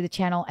subscribe to the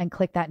channel and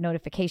click that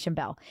notification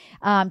bell.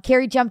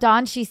 Carrie jumped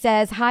on. She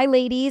says, hi,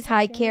 ladies.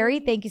 Hi,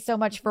 Carrie. Thank you so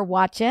much for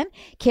watching.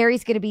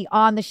 Carrie's going to be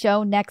on the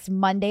show next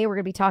Monday. We're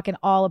going to be talking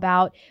all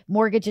about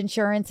mortgage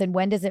insurance and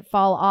when does it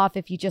fall off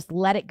if you just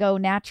let it go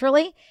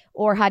naturally,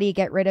 or how do you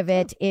get rid of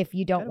it if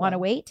you don't want to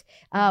wait?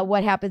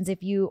 What happens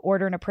if you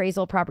order an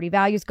appraisal, property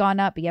value's gone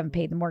up, but you haven't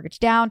paid the mortgage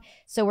down?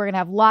 So we're going to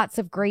have lots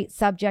of great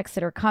subjects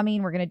that are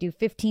coming. We're going to do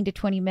 15 to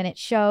 20 minute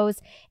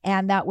shows,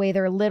 and that way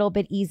they're a little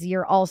bit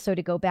easier also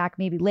to go back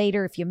maybe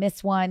later. If you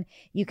miss one,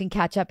 you can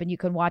catch up and you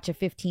can watch a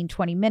 15,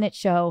 20 minute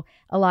show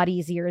a lot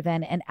easier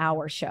than an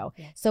hour show.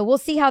 So we'll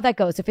see how that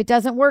goes. If it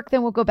doesn't work,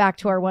 then we'll go back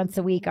to our once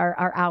a week,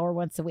 our hour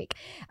once a week.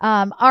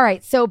 All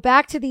right. So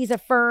back to these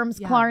Affirms,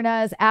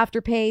 Klarnas,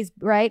 Afterpays,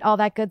 right? All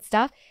that good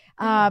stuff.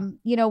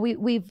 You know,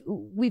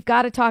 we've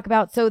got to talk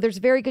about, so there's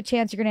a very good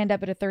chance you're going to end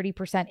up at a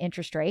 30%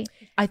 interest rate.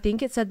 I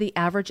think it said the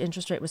average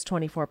interest rate was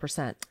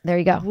 24%. There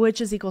you go. Which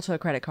is equal to a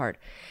credit card.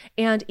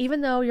 And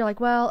even though you're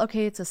like, well,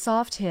 okay, it's a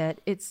soft hit,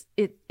 it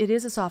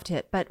is a soft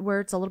hit, but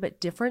where it's a little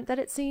bit different that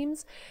it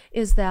seems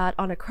is that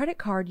on a credit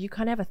card, you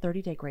kind of have a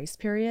 30-day grace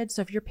period.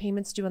 So if your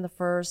payment's due on the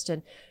 1st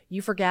and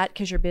you forget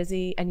because you're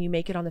busy and you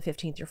make it on the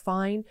 15th, you're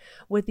fine.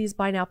 With these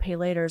buy now, pay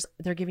laters,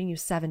 they're giving you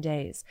 7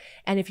 days.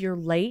 And if you're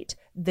late,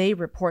 they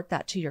report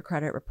that to your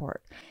credit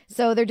report.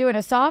 So they're doing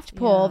a soft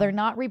pull. They're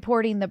not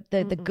reporting the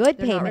good They're not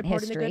payment reporting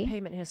history. the good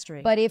payment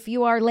history. But if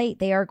you are late,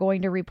 they are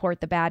going to report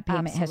the bad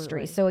payment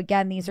Absolutely. history. So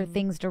again, these are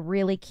things to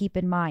really keep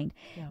in mind.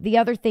 The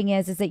other thing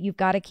is that you've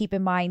got to keep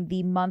in mind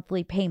the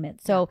monthly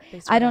payment. So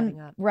I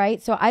don't, right?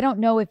 So I don't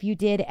know if you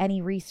did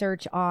any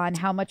research on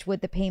how much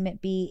would the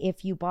payment be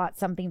if you bought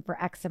something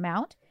for X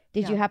amount.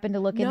 Did you happen to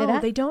look into that? No,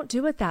 they don't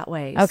do it that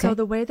way. Okay. So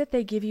the way that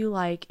they give you,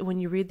 like when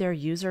you read their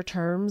user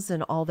terms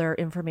and all their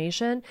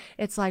information,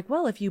 it's like,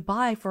 well, if you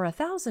buy for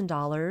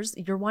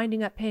 $1,000, you're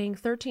winding up paying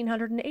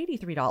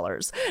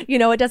 $1,383. You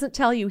know, it doesn't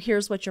tell you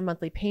here's what your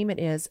monthly payment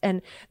is,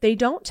 and they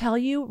don't tell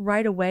you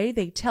right away.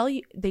 They tell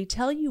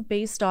you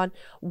based on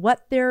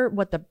what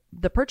the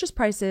purchase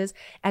price is,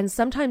 and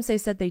sometimes they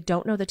said they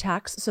don't know the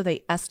tax, so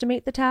they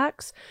estimate the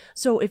tax.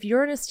 So if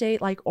you're in a state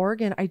like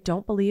Oregon, I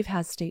don't believe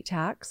has state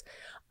tax.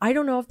 I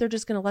don't know if they're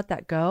just going to let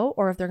that go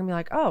or if they're going to be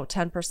like, oh,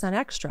 10%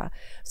 extra.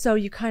 So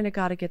you kind of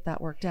got to get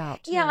that worked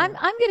out. Yeah, I'm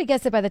going to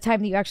guess that by the time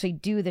that you actually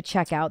do the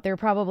checkout, they're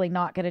probably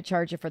not going to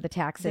charge you for the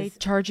taxes. They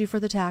charge you for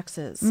the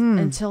taxes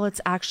until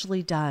it's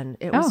actually done.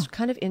 It was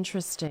kind of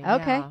interesting.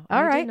 Okay. Yeah.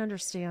 All right. I didn't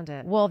understand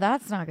it. Well,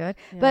 that's not good.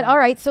 But all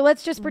right. So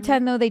let's just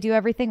pretend though they do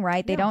everything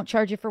right. They don't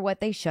charge you for what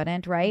they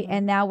shouldn't, right?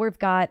 And now we've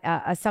got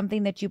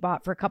something that you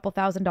bought for a couple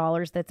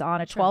 $1,000s that's on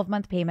a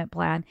 12-month payment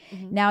plan.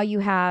 Now you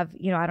have,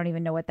 you know, I don't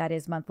even know what that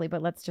is monthly,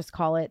 but let's just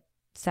call it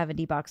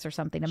 $70 or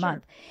something a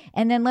month.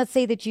 And then let's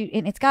say that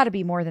and it's got to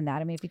be more than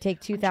that. I mean, if you take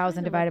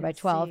 2,000 divided by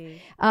 12,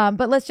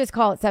 but let's just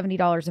call it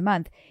 $70 a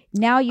month.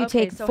 Now you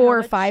take so 4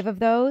 or 5 of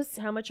those.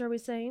 How much are we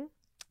saying?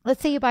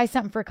 Let's say you buy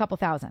something for a couple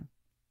thousand.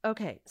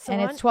 Okay. So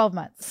and it's 12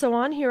 months. So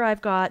on here,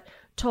 I've got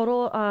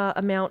total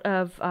amount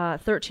of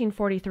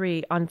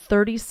 $1,343 on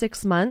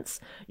 36 months.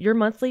 Your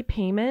monthly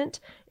payment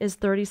is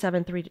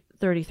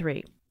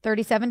 $37.33.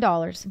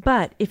 $37.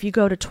 But if you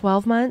go to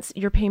 12 months,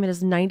 your payment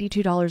is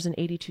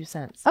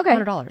 $92.82. Okay.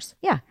 $100.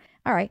 Yeah.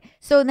 All right.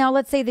 So now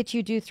let's say that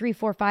you do 3,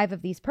 4, 5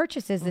 of these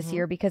purchases this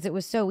year because it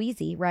was so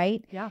easy,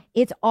 right? Yeah.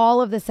 It's all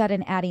of a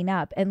sudden adding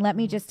up. And let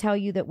me just tell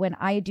you that when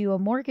I do a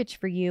mortgage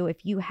for you,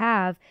 if you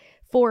have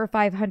 $400 or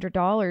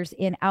 $500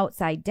 in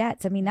outside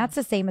debts, I mean, that's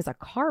the same as a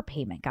car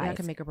payment, guys. That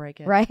can make or break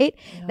it. Right?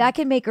 Yeah. That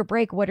can make or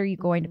break what are you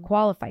going to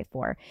qualify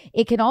for.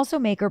 It can also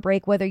make or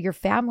break whether your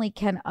family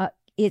can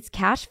it's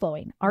cash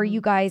flowing. Are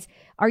you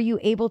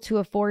able to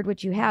afford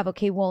what you have?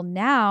 Okay, well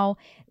now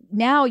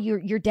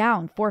you're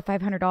down $400 or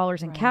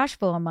 $500 in cash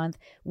flow a month.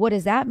 What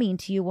does that mean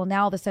to you? Well,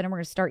 now all of a sudden we're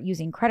going to start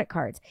using credit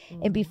cards.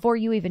 And before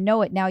you even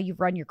know it, now you've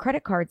run your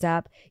credit cards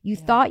up. You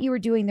thought you were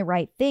doing the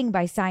right thing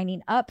by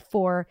signing up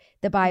for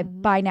the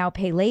buy now,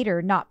 pay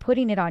later, not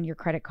putting it on your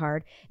credit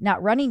card,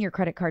 not running your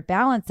credit card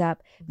balance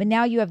up. But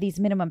now you have these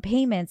minimum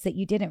payments that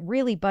you didn't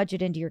really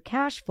budget into your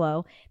cash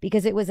flow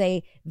because it was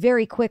a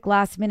very quick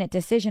last minute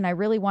decision. I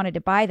really wanted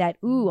to buy that.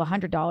 Ooh,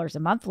 $100 a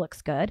month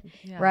looks good.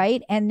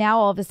 Right. And now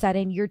all of a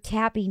sudden you're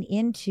tapping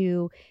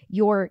into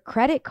your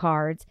credit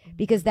cards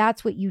because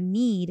that's what you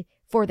need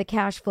for the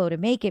cash flow to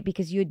make it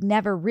because you had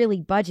never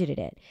really budgeted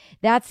it.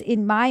 That's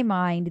in my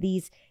mind,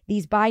 these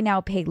buy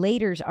now, pay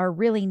laters are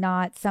really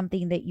not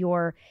something that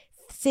you're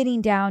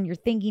sitting down, you're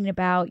thinking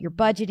about, you're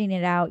budgeting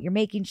it out, you're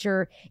making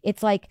sure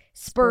it's like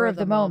spur of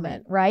the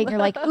moment, right? And you're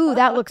like, ooh,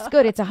 that looks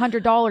good. It's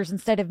 $100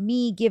 instead of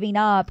me giving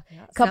up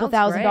a couple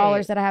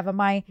 $1,000s that I have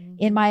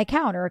in my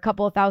account or a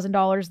couple of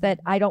 $1,000s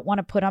that I don't want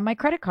to put on my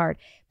credit card.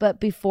 But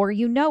before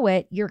you know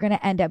it, you're going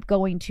to end up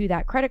going to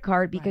that credit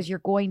card because you're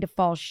going to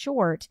fall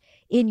short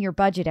in your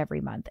budget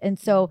every month. And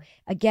so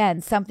again,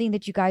 something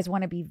that you guys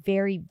want to be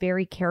very,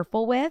 very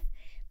careful with.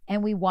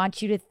 And we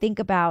want you to think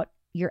about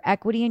your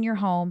equity in your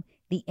home,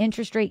 the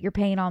interest rate you're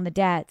paying on the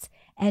debts,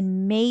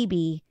 and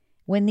maybe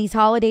when these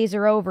holidays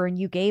are over and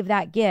you gave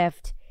that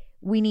gift,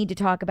 we need to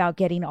talk about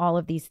getting all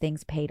of these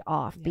things paid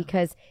off,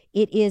 because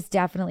it is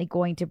definitely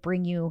going to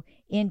bring you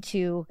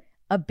into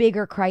a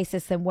bigger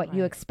crisis than what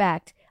you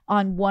expect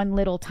on one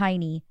little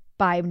tiny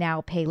buy now,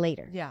 pay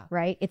later. Yeah.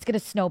 Right? It's going to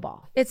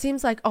snowball. It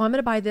seems like, oh, I'm going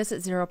to buy this at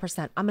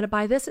 0%. I'm going to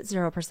buy this at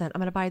 0%. I'm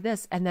going to buy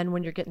this. And then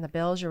when you're getting the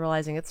bills, you're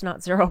realizing it's not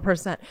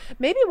 0%.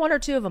 Maybe one or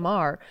two of them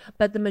are,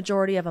 but the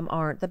majority of them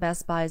aren't. The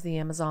Best Buys, the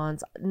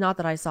Amazons, not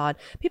that I saw it.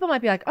 People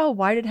might be like, oh,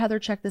 why did Heather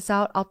check this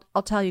out?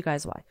 I'll tell you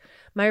guys why.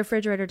 My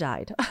refrigerator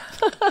died.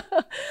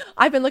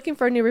 I've been looking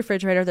for a new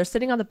refrigerator. They're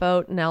sitting on the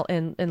boat now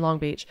in Long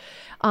Beach.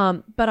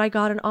 But I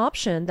got an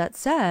option that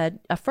said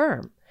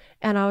affirm.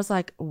 And I was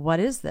like, what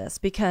is this?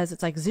 Because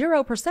it's like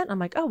 0%. I'm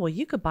like, oh, well,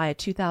 you could buy a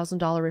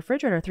 $2,000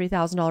 refrigerator,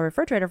 $3,000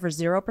 refrigerator for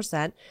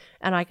 0%.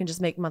 And I can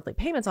just make monthly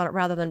payments on it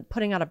rather than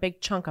putting out a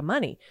big chunk of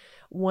money.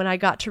 When I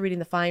got to reading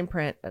the fine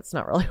print, that's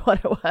not really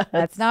what it was.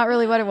 That's not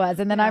really what it was.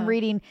 And then I'm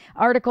reading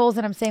articles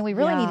and I'm saying, we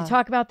really need to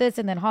talk about this.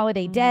 And then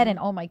holiday debt. And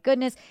oh my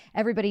goodness,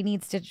 everybody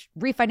needs to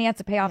refinance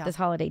and pay off this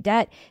holiday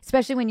debt,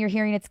 especially when you're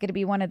hearing it's going to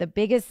be one of the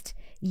biggest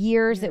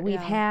years that we've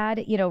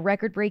had, you know,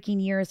 record breaking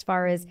year as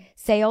far as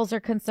sales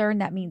are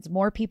concerned. That means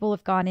more people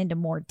have gone into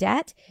more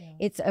debt.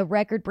 It's a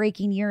record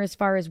breaking year as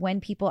far as when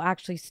people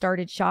actually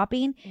started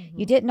shopping.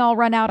 You didn't all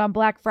run out on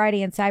Black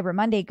Friday and Cyber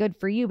Monday. Good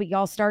for you. But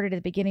y'all started at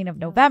the beginning of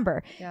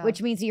November,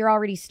 which means you're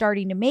already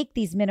starting to make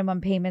these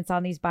minimum payments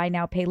on these buy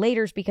now, pay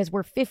laters, because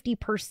we're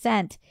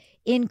 50%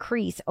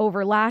 increase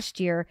over last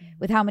year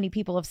with how many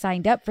people have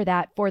signed up for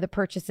that for the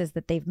purchases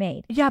that they've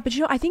made. Yeah, but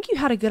you know, I think you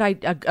had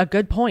a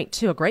good point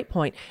too. A great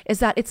point is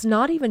that it's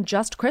not even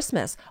just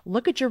Christmas.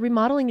 Look at your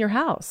remodeling your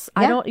house.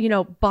 I don't, you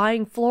know,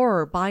 buying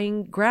floor,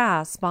 buying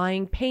grass,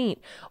 buying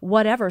paint,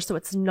 whatever. So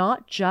it's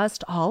not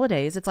just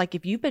holidays. It's like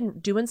if you've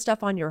been doing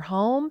stuff on your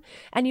home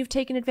and you've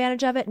taken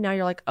advantage of it, now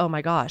you're like, oh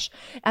my gosh.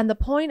 And the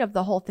point of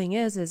the whole thing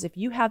is if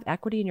you have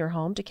equity in your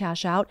home to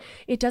cash out,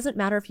 it doesn't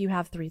matter if you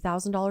have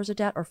 $3,000 of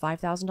debt or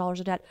 $5,000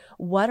 of debt.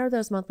 What are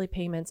those monthly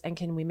payments, and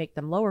can we make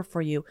them lower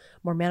for you,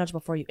 more manageable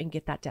for you, and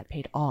get that debt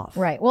paid off?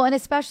 Right. Well, and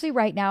especially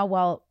right now,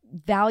 while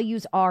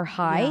values are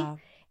high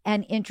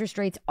and interest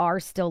rates are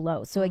still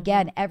low. So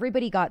again,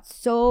 everybody got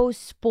so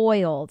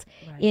spoiled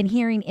in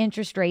hearing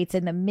interest rates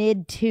in the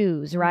mid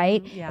twos,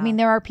 right? I mean,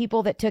 there are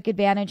people that took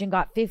advantage and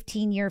got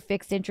 15-year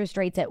fixed interest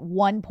rates at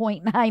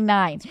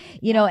 1.99,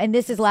 you know, and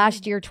this is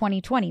last year,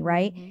 2020,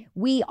 right?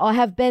 We all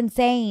have been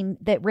saying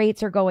that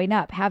rates are going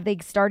up. Have they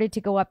started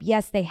to go up?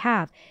 Yes, they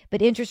have.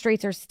 But interest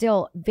rates are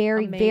still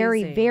very,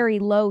 very, very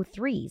low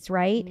threes,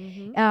 right?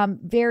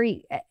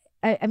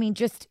 I mean,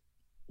 just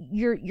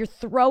you're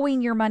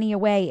throwing your money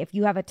away if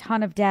you have a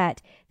ton of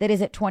debt that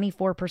is at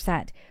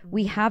 24%.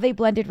 We have a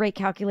blended rate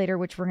calculator,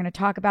 which we're going to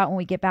talk about when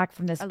we get back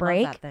from this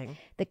break. Love that thing.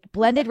 The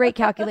blended rate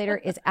calculator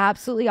is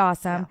absolutely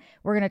awesome.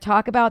 We're going to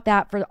talk about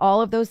that for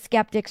all of those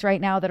skeptics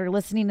right now that are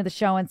listening to the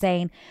show and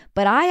saying,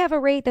 but I have a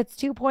rate that's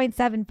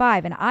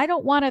 2.75 and I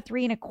don't want a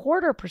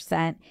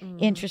 3.25%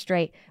 interest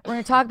rate. We're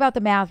going to talk about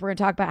the math. We're going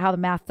to talk about how the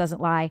math doesn't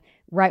lie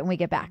right when we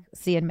get back.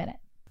 See you in a minute.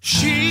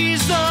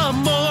 She's the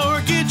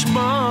mortgage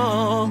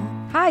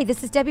mom. Hi,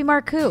 this is Debbie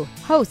Marcoux,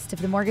 host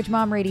of the Mortgage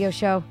Mom Radio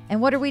Show.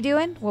 And what are we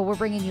doing? Well, we're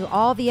bringing you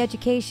all the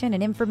education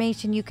and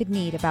information you could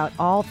need about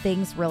all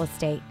things real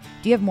estate.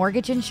 Do you have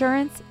mortgage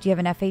insurance? Do you have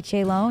an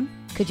FHA loan?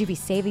 Could you be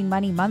saving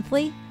money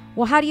monthly?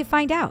 Well, how do you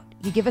find out?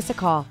 You give us a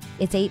call.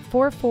 It's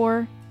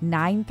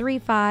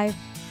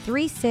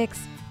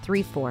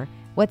 844-935-3634.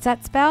 What's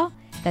that spell?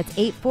 That's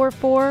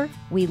 844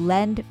 We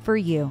Lend for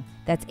You.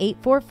 That's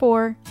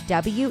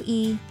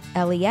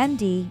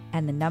 844-WELEND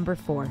and the number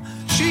 4.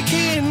 She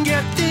can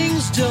get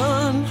things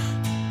done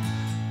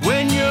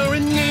when you're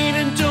in need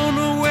and don't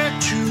know where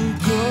to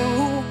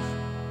go.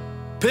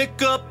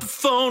 Pick up the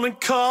phone and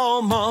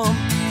call Mom.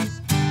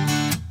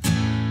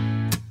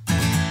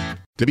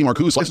 Debbie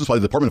Marcoux is licensed by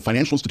the Department of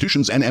Financial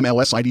Institutions and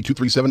MLS ID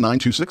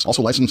 237926.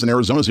 Also licensed in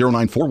Arizona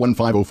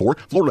 0941504,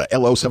 Florida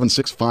LO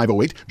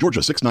 76508,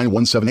 Georgia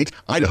 69178,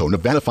 Idaho,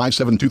 Nevada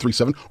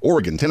 57237,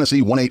 Oregon,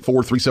 Tennessee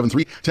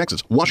 184373,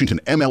 Texas, Washington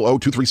MLO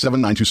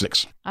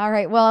 237926. All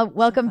right. Well,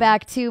 welcome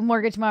back to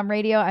Mortgage Mom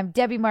Radio. I'm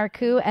Debbie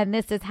Marcoux, and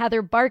this is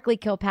Heather Barkley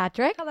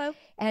Kilpatrick. Hello.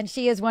 And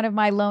she is one of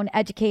my loan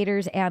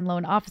educators and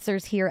loan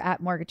officers here at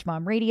Mortgage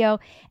Mom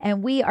Radio.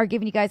 And we are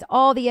giving you guys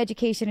all the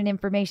education and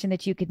information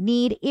that you could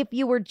need. If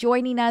you were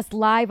joining us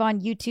live on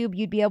YouTube,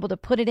 you'd be able to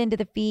put it into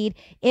the feed,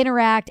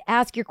 interact,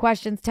 ask your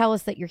questions, tell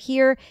us that you're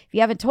here. If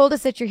you haven't told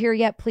us that you're here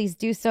yet, please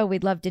do so.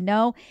 We'd love to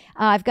know.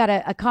 I've got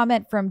a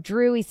comment from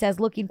Drew. He says,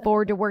 looking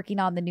forward to working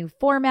on the new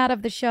format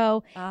of the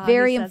show.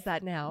 He says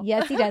that now.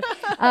 Yes, he does.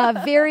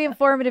 Very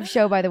informative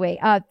show, by the way.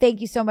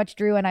 Thank you so much,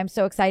 Drew. And I'm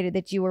so excited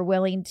that you were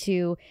willing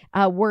to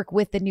work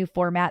with the new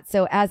format.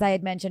 So as I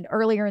had mentioned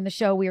earlier in the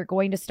show, we are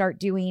going to start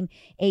doing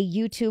a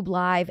YouTube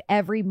live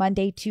every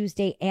Monday,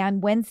 Tuesday,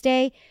 and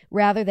Wednesday,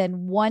 rather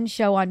than one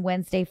show on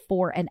Wednesday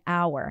for an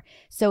hour.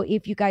 So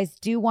if you guys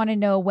do want to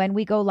know when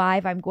we go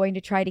live, I'm going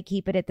to try to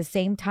keep it at the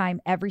same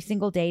time every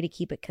single day to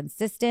keep it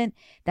consistent.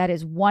 That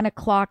is 1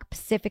 o'clock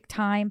Pacific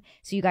time.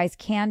 So you guys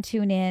can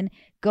tune in.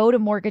 Go to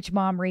Mortgage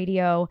Mom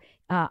Radio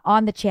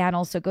on the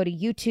channel. So go to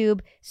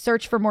YouTube,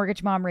 search for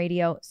Mortgage Mom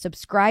Radio,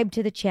 subscribe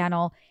to the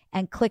channel,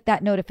 and click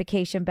that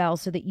notification bell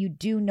so that you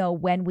do know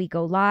when we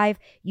go live.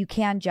 You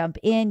can jump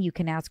in, you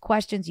can ask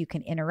questions, you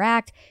can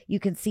interact, you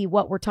can see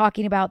what we're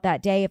talking about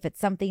that day. If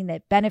it's something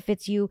that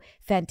benefits you,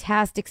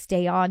 fantastic,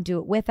 stay on, do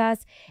it with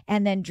us.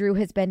 And then Drew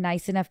has been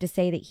nice enough to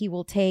say that he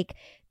will take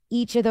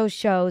each of those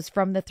shows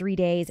from the 3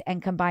 days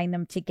and combine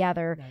them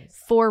together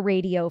for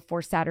radio for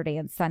Saturday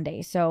and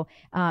Sunday. So,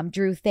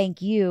 Drew,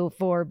 thank you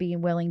for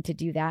being willing to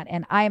do that.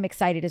 And I am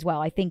excited as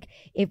well. I think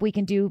if we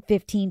can do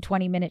 15,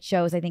 20-minute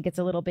shows, I think it's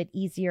a little bit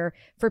easier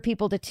for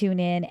people to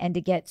tune in and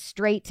to get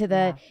straight to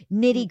the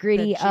nitty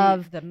gritty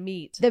of the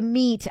meat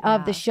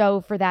of the show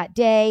for that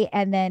day.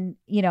 And then,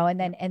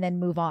 and then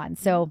move on.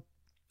 So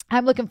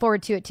I'm looking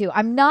forward to it too.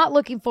 I'm not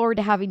looking forward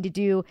to having to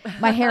do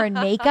my hair and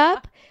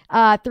makeup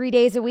 3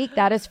 days a week.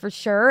 That is for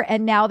sure.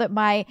 And now that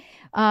I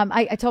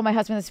told my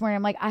husband this morning,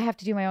 I'm like, I have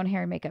to do my own hair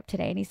and makeup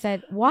today. And he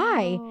said,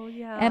 why? Oh,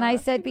 yeah. And I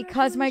said,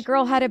 because my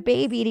girl had a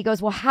baby. And he goes,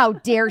 well, how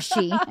dare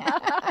she?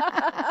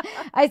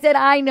 I said,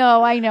 I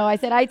know. I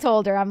said, I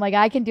told her, I'm like,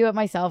 I can do it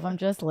myself. I'm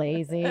just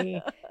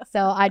lazy.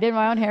 So I did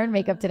my own hair and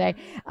makeup today.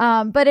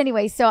 But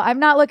anyway, so I'm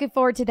not looking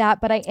forward to that,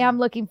 but I am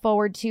looking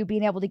forward to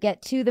being able to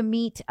get to the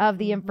meat of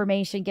the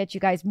information, get you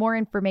guys more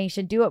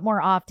information, do it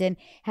more often.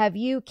 Have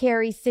you,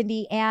 Carrie,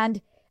 Cindy,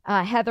 and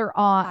Heather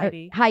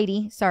on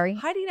Heidi. Sorry,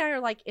 Heidi and I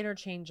are like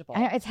interchangeable.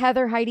 It's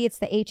Heather, Heidi. It's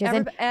the H's.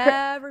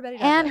 Everybody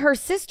does and it. her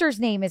sister's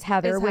name is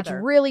Heather, which Heather.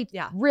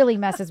 really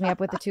messes me up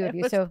with the two of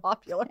you. It was So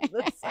popular in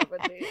the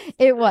 70s.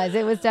 it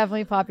was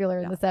definitely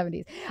popular in the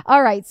 70s.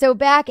 All right, so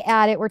back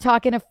at it. We're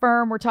talking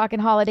Affirm, we're talking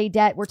holiday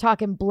debt, we're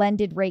talking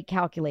blended rate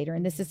calculator,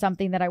 and this is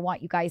something that I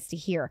want you guys to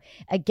hear.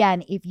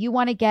 Again, if you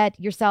want to get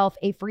yourself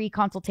a free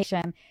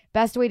consultation,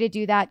 best way to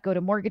do that, go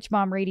to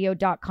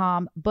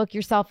mortgagemomradio.com, book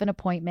yourself an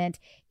appointment.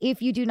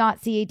 If you do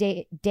not see a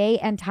day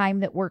and time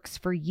that works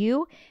for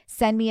you,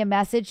 send me a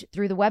message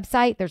through the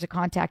website. There's a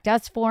contact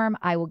us form.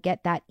 I will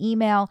get that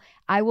email.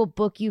 I will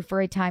book you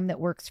for a time that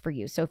works for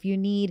you. So if you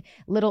need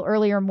little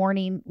earlier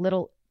morning,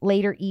 little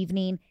later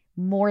evening,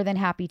 more than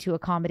happy to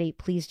accommodate.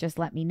 Please just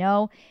let me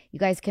know. You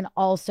guys can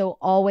also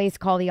always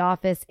call the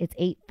office. It's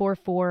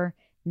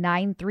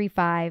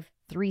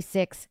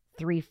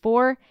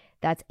 844-935-3634.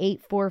 That's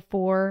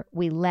 844.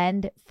 We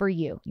lend for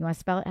you. You want to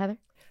spell it, Heather?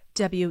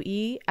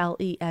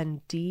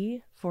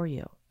 WELEND for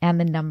you. And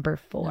the number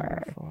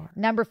 4.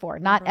 Number 4,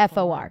 not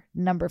FOR.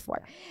 Number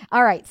 4.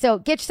 All right. So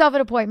get yourself an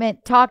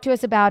appointment. Talk to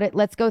us about it.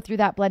 Let's go through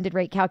that blended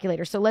rate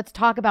calculator. So let's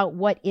talk about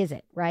what is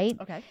it, right?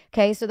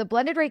 Okay. So the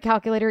blended rate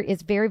calculator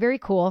is very, very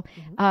cool.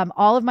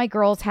 All of my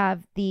girls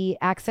have the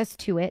access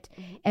to it.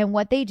 And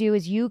what they do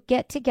is you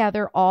get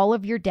together all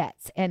of your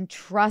debts. And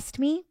trust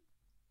me,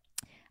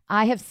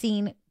 I have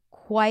seen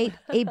quite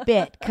a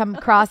bit come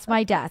across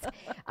my desk.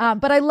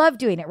 But I love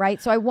doing it,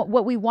 right? So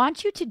what we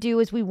want you to do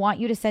is we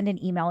want you to send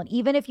an email. And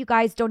even if you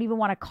guys don't even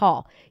want to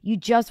call, you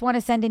just want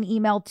to send an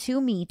email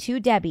to me, to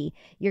Debbie,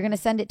 you're going to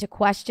send it to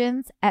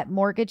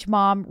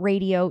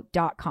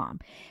questions@mortgagemomradio.com.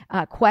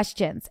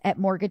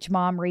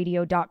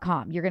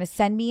 Questions@mortgagemomradio.com. You're going to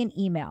send me an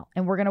email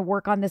and we're going to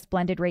work on this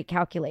blended rate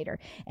calculator.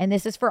 And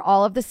this is for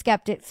all of the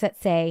skeptics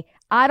that say,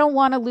 I don't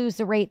want to lose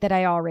the rate that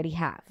I already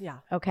have. Yeah.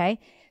 Okay.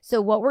 So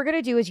what we're going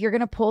to do is you're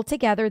going to pull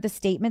together the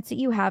statements that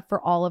you have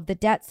for all of the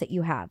debts that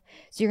you have.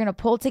 So you're going to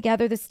pull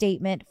together the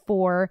statement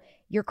for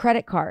your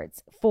credit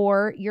cards,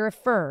 for your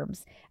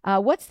Affirms.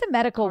 What's the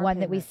medical one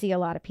that we see a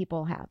lot of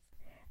people have?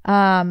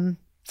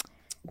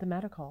 The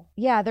medical.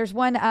 Yeah, there's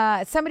one.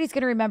 Somebody's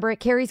going to remember it.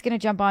 Carrie's going to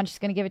jump on. She's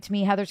going to give it to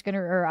me. Heather's going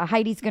to, or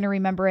Heidi's going to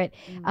remember it.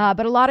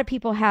 But a lot of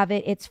people have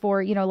it. It's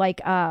for,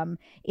 like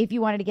if you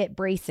wanted to get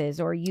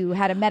braces or you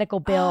had a medical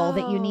bill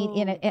that you need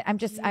in it. I'm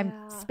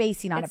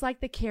spacing on it. It's like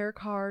the care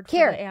card.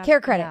 Care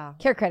credit. Yeah.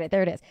 Care credit.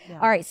 There it is. Yeah.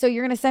 All right. So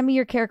you're going to send me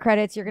your care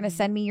credits. You're going to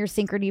send me your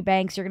Synchrony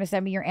banks. You're going to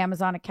send me your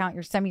Amazon account.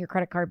 You're going to send me your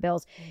credit card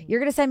bills. You're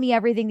going to send me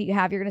everything that you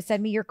have. You're going to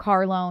send me your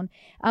car loan.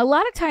 A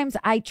lot of times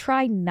I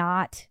try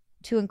not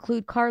to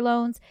include car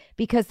loans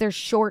because they're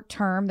short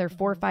term. They're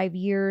 4 or 5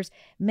 years.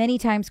 Many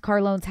times car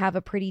loans have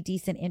a pretty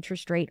decent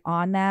interest rate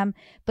on them.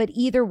 But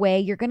either way,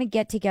 you're going to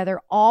get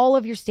together all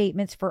of your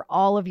statements for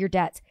all of your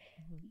debts.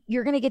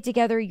 You're going to get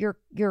together your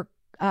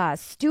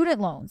student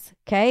loans.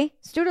 Okay.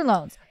 Student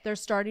loans. They're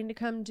starting to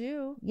come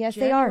due. Yes,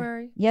 January. they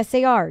are. Yes,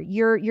 they are.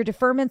 Your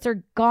deferments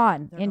are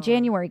gone in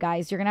January,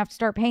 guys. You're going to have to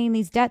start paying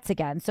these debts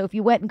again. So if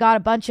you went and got a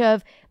bunch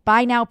of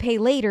buy now, pay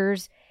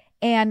laters,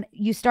 and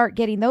you start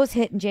getting those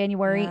hit in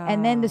January,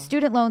 and then the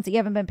student loans that you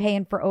haven't been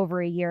paying for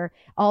over a year,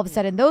 all of a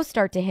sudden those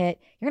start to hit,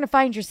 you're going to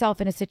find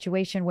yourself in a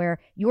situation where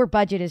your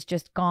budget is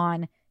just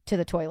gone to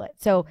the toilet.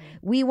 So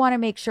we want to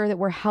make sure that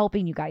we're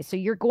helping you guys. So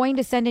you're going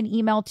to send an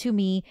email to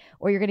me,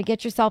 or you're going to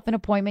get yourself an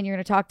appointment. You're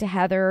going to talk to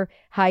Heather,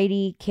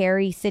 Heidi,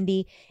 Carrie,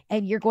 Cindy,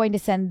 and you're going to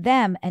send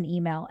them an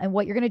email. And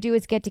what you're going to do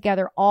is get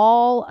together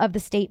all of the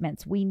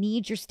statements. We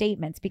need your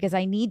statements because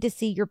I need to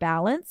see your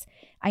balance.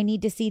 I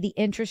need to see the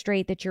interest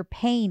rate that you're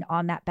paying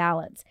on that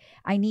balance.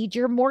 I need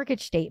your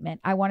mortgage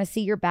statement. I want to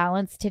see your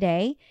balance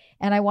today,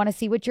 and I want to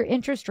see what your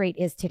interest rate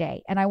is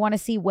today. And I want to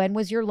see when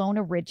was your loan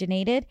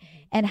originated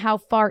and how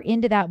far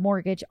into that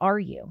mortgage are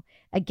you.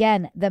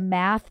 Again, the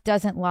math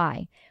doesn't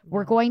lie.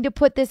 We're going to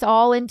put this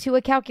all into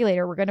a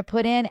calculator. We're going to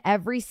put in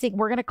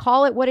we're going to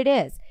call it what it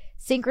is.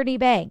 Synchrony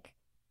Bank,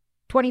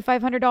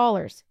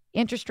 $2,500.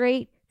 Interest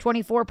rate,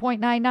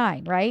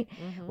 24.99, right?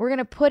 We're going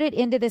to put it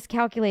into this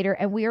calculator,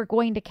 and we are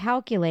going to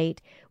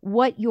calculate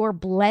what your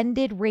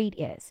blended rate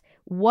is.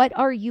 What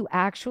are you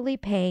actually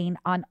paying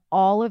on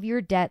all of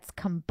your debts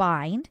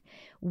combined?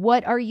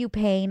 What are you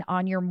paying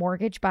on your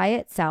mortgage by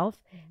itself?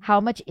 How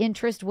much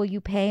interest will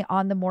you pay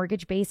on the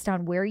mortgage based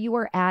on where you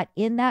are at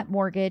in that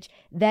mortgage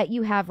that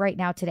you have right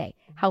now today?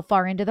 How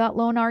far into that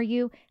loan are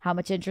you? How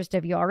much interest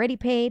have you already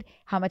paid?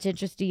 How much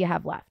interest do you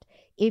have left?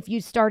 If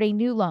you start a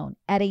new loan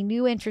at a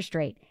new interest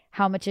rate,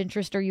 how much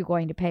interest are you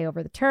going to pay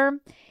over the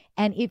term?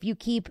 And if you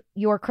keep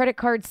your credit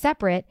cards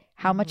separate,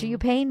 how much are you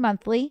paying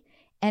monthly?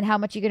 And how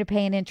much are you going to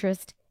pay in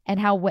interest? And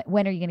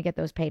when are you going to get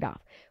those paid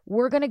off?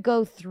 We're going to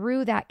go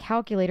through that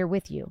calculator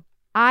with you.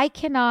 I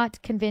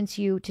cannot convince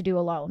you to do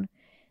a loan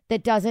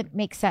that doesn't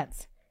make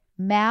sense.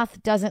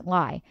 Math doesn't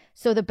lie.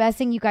 So the best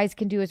thing you guys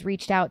can do is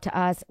reach out to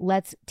us.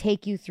 Let's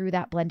take you through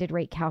that blended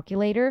rate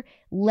calculator.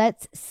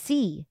 Let's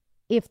see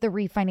if the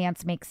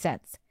refinance makes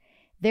sense.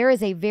 There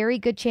is a very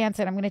good chance,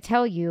 and I'm going to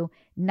tell you,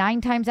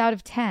 9 times out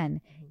of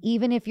 10,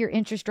 even if your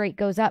interest rate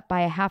goes up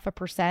by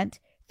 0.5%,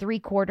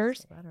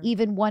 3/4,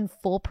 even 1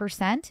 full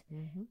percent,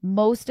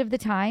 most of the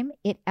time,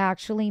 it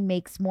actually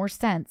makes more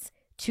sense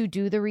to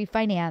do the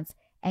refinance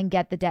and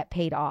get the debt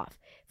paid off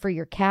for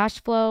your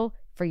cash flow,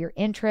 for your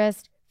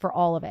interest, for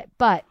all of it.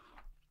 But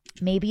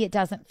maybe it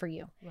doesn't for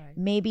you. Right.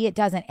 Maybe it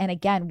doesn't. And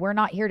again, we're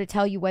not here to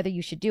tell you whether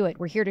you should do it.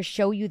 We're here to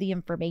show you the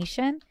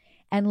information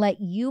and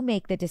let you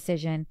make the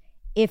decision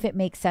if it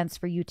makes sense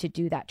for you to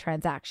do that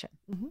transaction.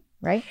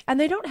 Right? And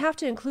they don't have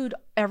to include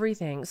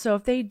everything. So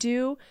if they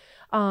do,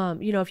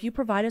 if you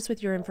provide us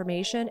with your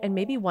information and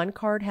maybe one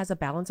card has a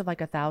balance of like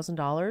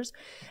 $1,000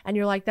 and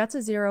you're like, that's a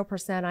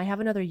 0%, I have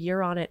another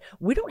year on it.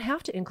 We don't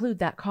have to include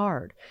that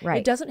card. Right.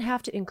 It doesn't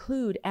have to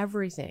include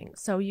everything.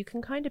 So you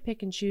can kind of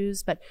pick and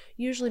choose, but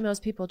usually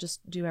most people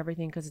just do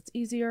everything because it's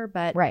easier,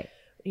 but right.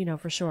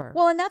 For sure.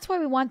 Well, and that's why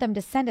we want them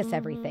to send us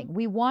everything.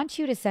 We want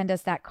you to send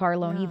us that car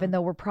loan, even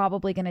though we're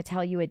probably going to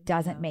tell you it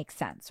doesn't make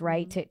sense,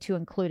 right? To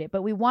include it.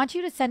 But we want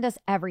you to send us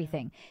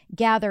everything.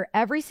 Gather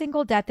every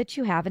single debt that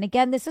you have. And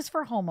again, this is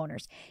for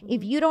homeowners.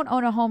 If you don't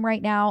own a home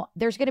right now,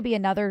 there's going to be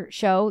another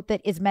show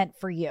that is meant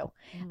for you.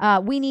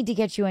 We need to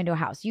get you into a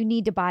house. You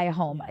need to buy a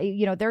home.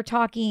 They're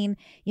talking,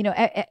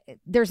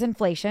 there's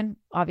inflation,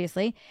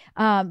 obviously,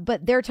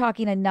 but they're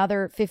talking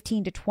another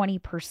 15 to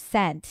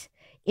 20%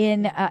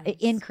 in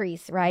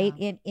increase, right?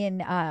 Yeah.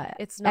 In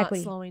it's not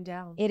equity. Slowing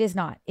down. It is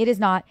not.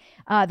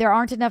 There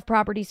aren't enough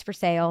properties for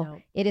sale.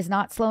 No. It is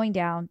not slowing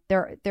down.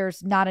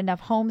 There's not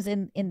enough homes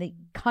in the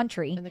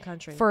country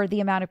for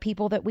the amount of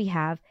people that we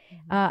have.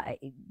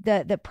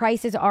 The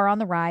prices are on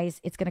the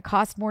rise. It's going to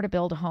cost more to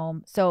build a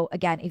home. So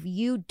again, if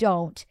you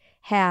don't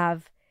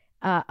have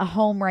a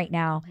home right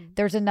now,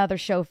 there's another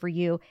show for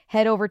you.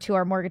 Head over to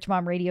our Mortgage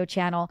Mom radio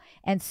channel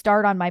and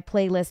start on my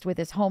playlist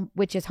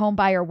which is Home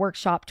Buyer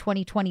Workshop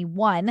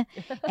 2021.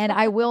 And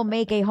I will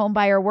make a Home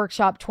Buyer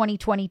Workshop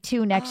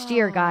 2022 next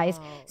year, guys.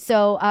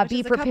 So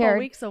be prepared. A couple of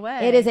weeks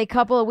away. It is a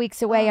couple of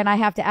weeks away, and I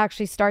have to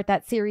actually start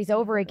that series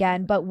over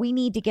again. But we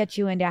need to get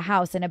you into a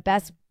house, and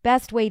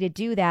best way to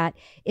do that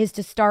is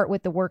to start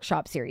with the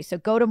workshop series. So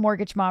go to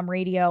Mortgage Mom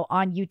Radio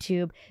on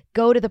YouTube,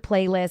 go to the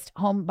playlist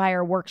Home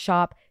Buyer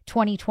Workshop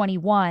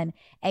 2021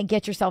 and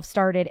get yourself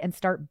started and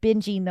start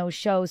binging those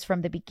shows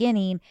from the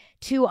beginning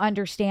to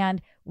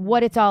understand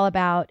what it's all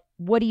about.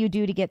 What do you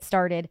do to get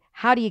started?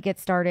 How do you get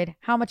started?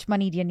 How much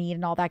money do you need?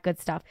 And all that good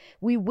stuff.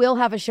 We will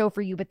have a show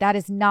for you, but that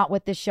is not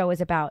what this show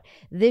is about.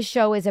 This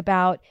show is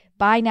about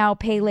buy now,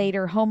 pay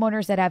later,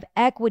 homeowners that have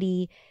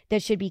equity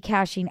that should be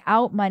cashing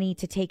out money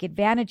to take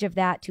advantage of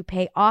that to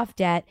pay off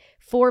debt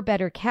for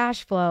better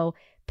cash flow,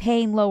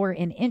 paying lower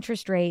in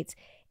interest rates,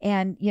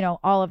 and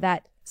all of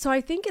that. So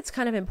I think it's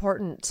kind of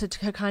important to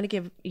kind of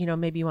give,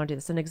 maybe you want to do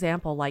this, an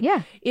example. Like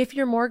if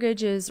your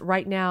mortgage is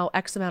right now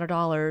X amount of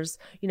dollars,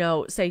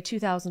 say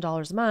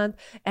 $2,000 a month,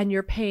 and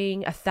you're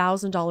paying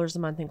 $1,000 a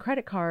month in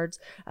credit cards,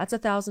 that's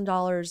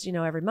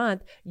 $1,000, every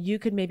month. You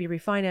could maybe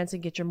refinance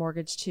and get your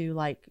mortgage to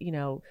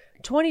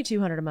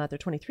 $2,200 a month or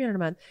 $2,300 a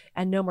month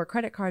and no more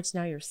credit cards,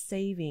 now you're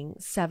saving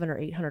 $700 or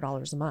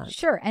 $800 a month.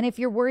 Sure. And if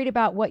you're worried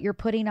about what you're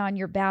putting on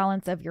your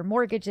balance of your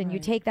mortgage and you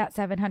take that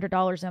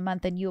 $700 a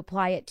month and you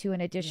apply it to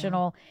an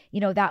additional,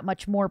 that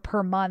much more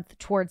per month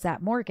towards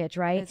that mortgage,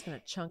 right? It's going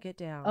to chunk it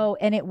down. Oh,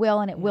 and it will,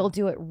 and it will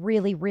do it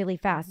really, really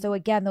fast. So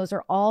again, those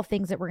are all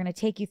things that we're going to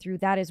take you through.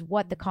 That is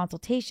what the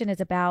consultation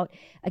is about.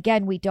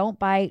 Again, we don't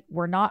bite.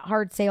 We're not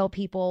hard sale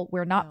people.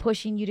 We're not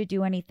pushing you to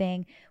do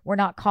anything. We're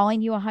not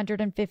calling you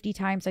 150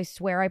 times. I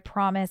swear, I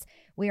promise.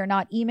 We are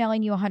not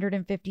emailing you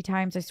 150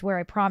 times. I swear,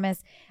 I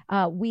promise.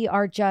 We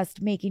are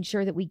just making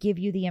sure that we give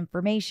you the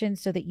information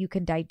so that you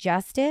can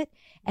digest it.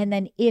 And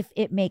then if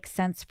it makes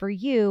sense for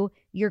you,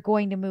 you're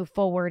going to move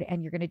forward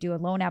and you're going to do a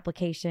loan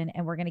application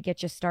and we're going to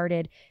get you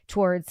started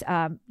towards,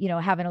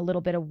 having a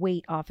little bit of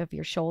weight off of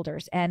your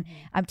shoulders. And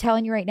I'm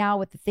telling you right now,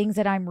 with the things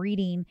that I'm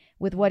reading,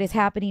 with what is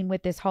happening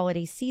with this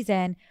holiday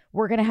season,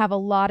 we're going to have a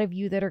lot of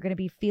you that are going to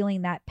be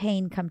feeling that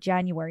pain come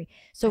January.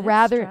 So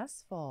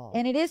Stressful.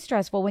 And it is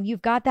stressful when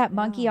you've got that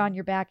monkey on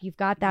your back, you've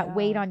got that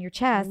weight on your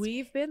chest.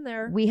 We've been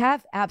there. We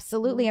have,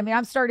 absolutely. I mean,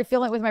 I'm starting to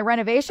feel it with my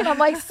renovation. I'm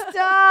like,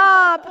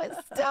 stop,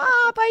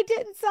 I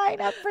didn't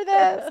sign up for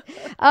this.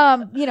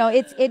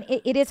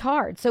 It is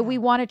hard. So we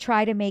want to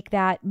try to make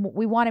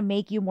we want to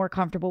make you more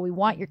comfortable. We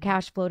want your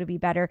cash flow to be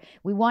better.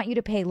 We want you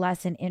to pay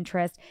less in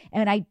interest.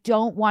 And I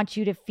don't want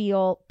you to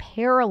feel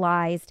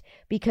paralyzed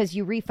because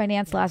you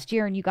refinanced last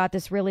year and you got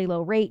this really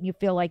low rate and you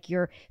feel like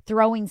you're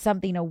throwing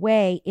something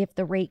away if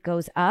the rate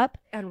goes up.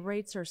 And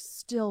rates are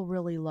still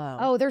really low.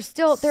 Oh, they're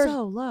so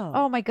low.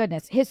 Oh my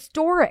goodness.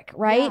 Historic,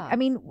 right? Yeah. I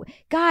mean,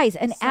 guys,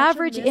 an Such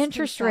average a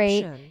interest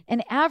rate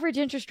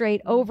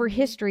over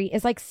history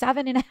is like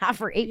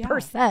 7.5% or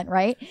 8%,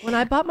 right? When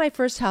I bought my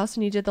first house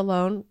and you did the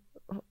loan,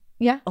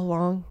 a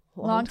long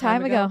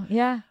time ago.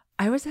 Yeah.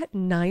 I was at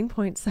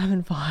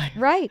 9.75.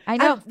 Right. I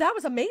know. That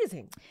was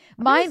amazing.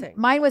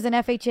 Mine was an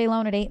FHA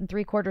loan at 8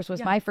 3/4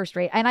 was my first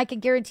rate. And I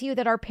can guarantee you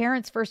that our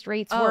parents' first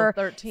rates were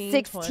 13,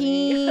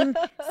 16,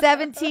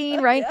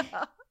 17, right?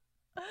 Yeah.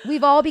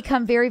 We've all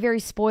become very, very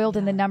spoiled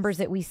in the numbers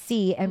that we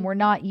see, and we're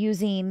not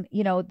using,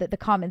 the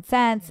common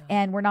sense,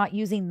 and we're not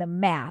using the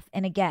math.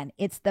 And again,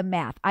 it's the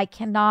math. I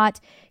cannot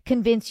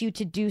convince you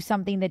to do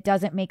something that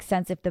doesn't make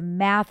sense if the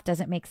math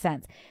doesn't make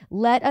sense.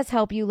 Let us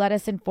help you. Let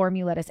us inform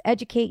you. Let us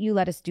educate you.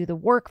 Let us do the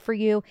work for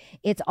you.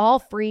 It's all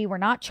free. We're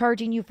not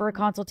charging you for a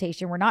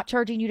consultation. We're not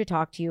charging you to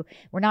talk to you.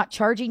 We're not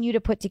charging you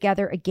to put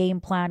together a game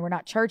plan. We're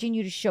not charging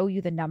you to show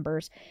you the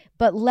numbers,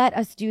 but let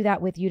us do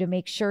that with you to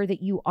make sure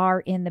that you are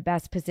in the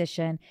best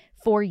position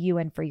for you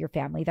and for your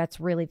family. That's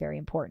really very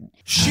important.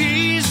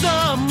 She's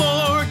the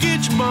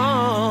mortgage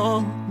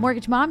mom.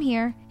 Mortgage Mom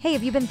here. Hey,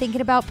 have you been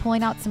thinking about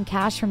pulling out some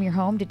cash from your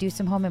home to do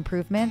some home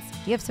improvements? Do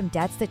you have some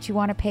debts that you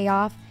want to pay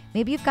off?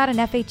 Maybe you've got an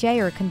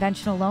FHA or a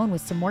conventional loan with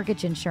some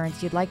mortgage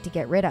insurance you'd like to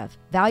get rid of.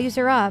 Values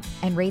are up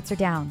and rates are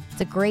down. It's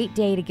a great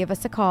day to give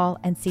us a call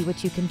and see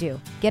what you can do.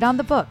 Get on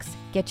the books.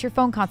 Get your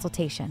phone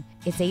consultation.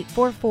 It's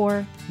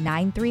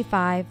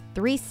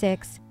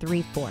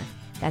 844-935-3634.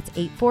 That's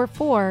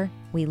 844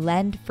 We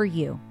Lend for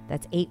You.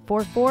 That's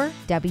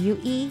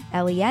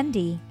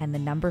 844-WELEND and the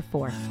number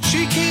 4.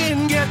 She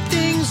can get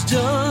things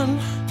done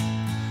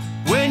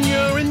when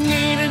you're in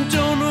need and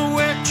don't know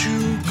where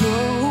to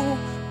go.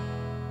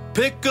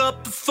 Pick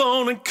up the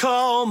phone and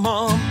call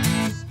Mom.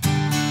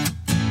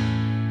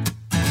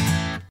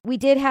 We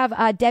did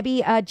have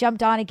Debbie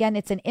jumped on again.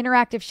 It's an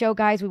interactive show,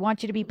 guys. We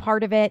want you to be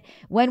part of it.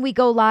 When we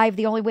go live,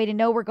 the only way to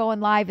know we're going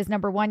live is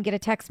number 1, get a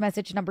text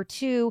message. Number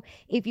 2,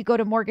 if you go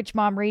to Mortgage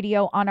Mom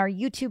Radio on our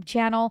YouTube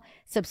channel,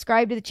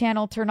 subscribe to the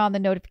channel, turn on the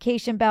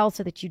notification bell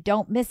so that you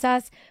don't miss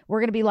us. We're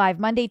going to be live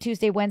Monday,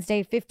 Tuesday,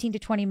 Wednesday, 15 to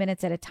 20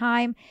 minutes at a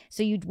time.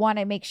 So you'd want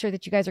to make sure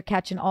that you guys are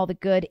catching all the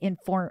good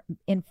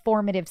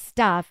informative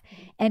stuff.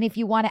 And if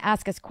you want to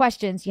ask us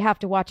questions, you have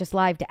to watch us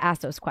live to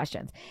ask those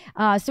questions.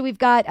 So we've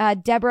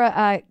got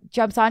Deborah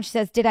jumps on. She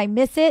says, did I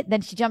miss it?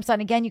 Then she jumps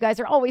on again. You guys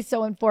are always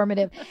so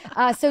informative.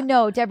 So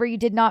no, Deborah, you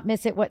did not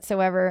miss it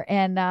whatsoever.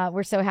 And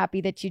we're so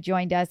happy that you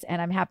joined us.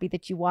 And I'm happy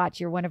that you watch.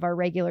 You're one of our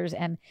regulars.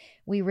 And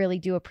we really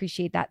do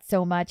appreciate that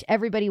so much.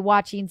 Everybody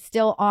watching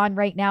still on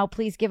right now,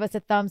 please give us a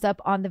thumbs up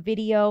on the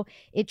video.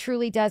 It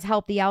truly does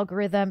help the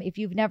algorithm. If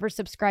you've never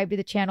subscribed to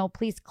the channel,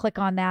 please click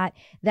on that.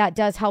 That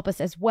does help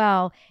us as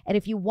well. And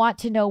if you want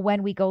to know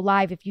when we go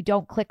live, if you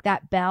don't click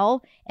that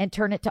bell and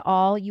turn it to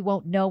all, you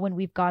won't know when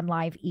we've gone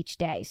live each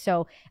day.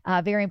 So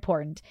very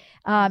important.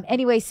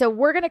 Anyway, so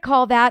we're going to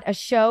call that a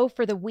show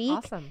for the week.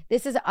 Awesome.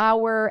 This is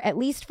at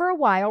least for a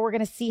while, we're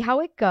going to see how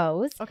it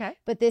goes. Okay.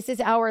 But this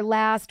is our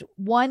last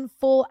 1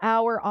 full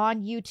hour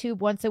on YouTube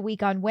once a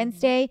week on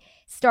Wednesday.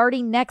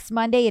 Starting next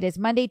Monday, it is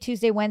Monday,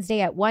 Tuesday,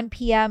 Wednesday at 1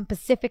 p.m.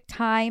 Pacific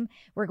time.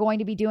 We're going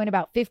to be doing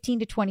about 15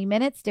 to 20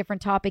 minutes,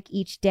 different topic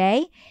each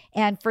day.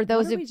 And for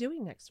those what are we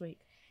doing next week?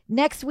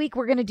 Next week,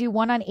 we're going to do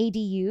one on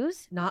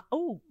ADUs.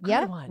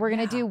 Good one. We're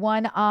going to do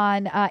one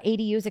on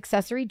ADUs,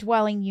 accessory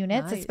dwelling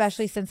units,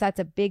 especially since that's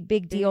a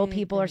big deal.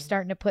 People are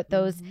starting to put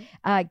those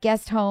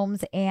guest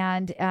homes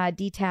and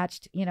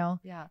detached,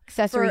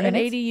 accessory for units.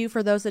 An ADU,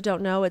 for those that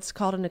don't know, it's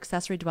called an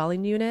accessory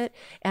dwelling unit,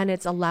 and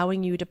it's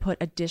allowing you to put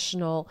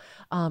additional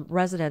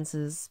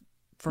residences,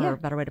 for a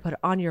better way to put it,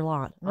 on your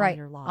lot. Right.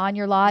 On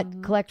your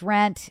lot, collect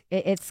rent.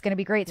 It's going to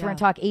be great. So we're going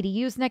to talk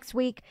ADUs next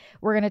week.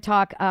 We're going to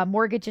talk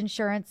mortgage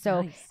insurance.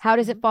 So how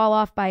does it fall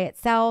off by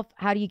itself?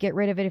 How do you get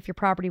rid of it if your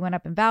property went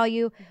up in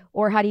value?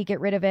 Or how do you get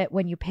rid of it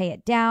when you pay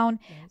it down?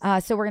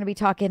 So we're going to be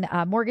talking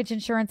mortgage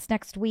insurance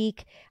next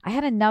week. I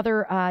had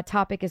another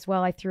topic as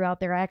well I threw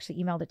out there. I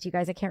actually emailed it to you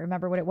guys. I can't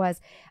remember what it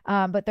was.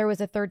 But there was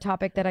a third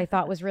topic that I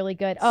thought was really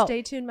good. Oh,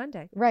 stay tuned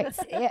Monday. Right.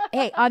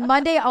 Hey, on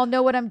Monday, I'll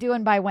know what I'm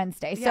doing by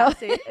Wednesday. So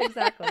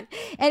Exactly.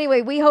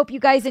 Anyway, we hope you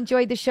guys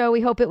enjoyed the show.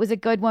 We hope it was a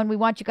good one. We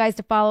want you guys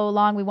to follow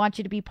along. We want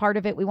you to be part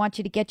of it. We want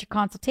you to get your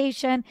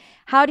consultation.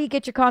 How do you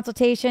get your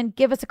consultation?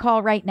 Give us a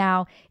call right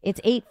now.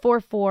 It's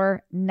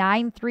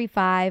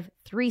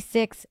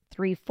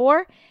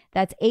 844-935-3634.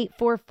 That's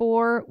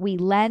 844 We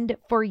Lend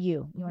for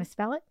You. You want to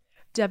spell it?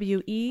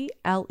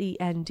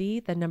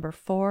 WELEND, the number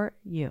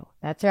 4U.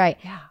 That's right.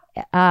 Yeah.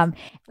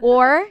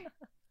 Or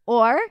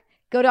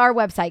go to our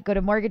website. Go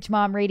to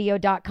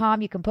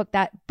mortgagemomradio.com. You can book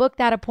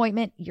that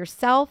appointment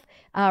yourself.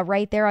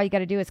 Right there, all you got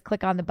to do is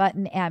click on the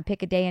button and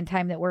pick a day and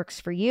time that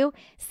works for you.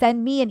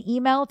 Send me an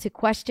email to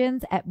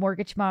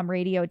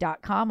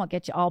questions@mortgagemomradio.com. I'll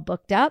get you all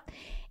booked up.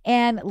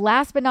 And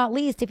last but not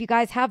least, if you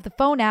guys have the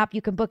phone app,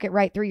 you can book it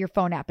right through your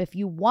phone app. If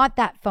you want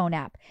that phone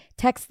app,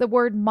 text the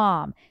word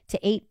MOM to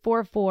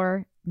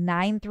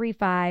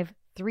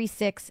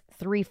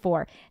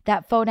 844-935-3634.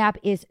 That phone app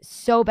is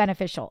so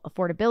beneficial.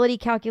 Affordability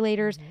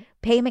calculators,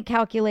 payment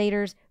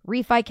calculators,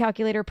 refi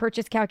calculator,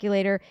 purchase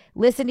calculator.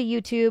 Listen to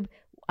YouTube,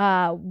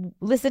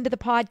 listen to the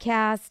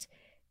podcast,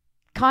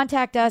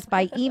 contact us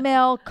by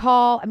email,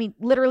 call. I mean,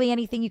 literally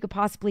anything you could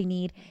possibly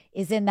need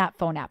is in that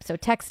phone app. So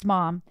text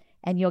MOM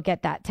and you'll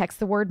get that. Text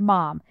the word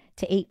MOM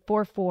to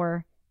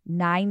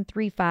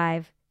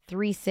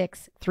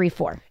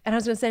 844-935-3634. And I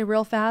was going to say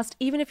real fast,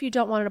 even if you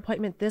don't want an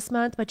appointment this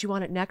month, but you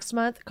want it next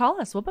month, call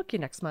us. We'll book you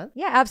next month.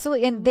 Yeah,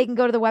 absolutely. And they can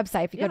go to the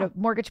website. If you go to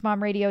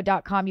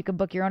mortgagemomradio.com, you can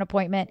book your own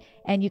appointment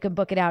and you can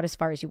book it out as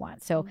far as you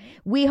want. So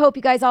we hope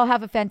you guys all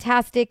have a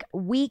fantastic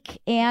week.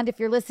 And if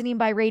you're listening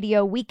by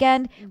radio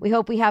weekend, we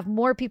hope we have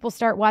more people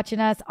start watching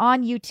us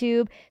on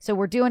YouTube. So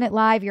we're doing it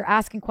live. You're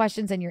asking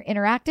questions and you're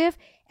interactive.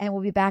 And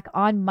we'll be back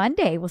on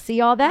Monday. We'll see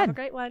you all then. Have a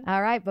great one.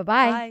 All right.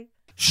 Bye-bye. Bye.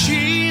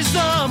 She's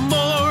the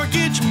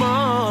mortgage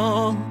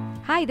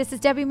mom. Hi, this is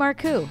Debbie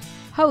Marcoux,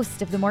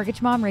 host of the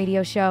Mortgage Mom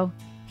Radio Show.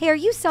 Hey, are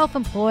you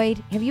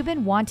self-employed? Have you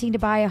been wanting to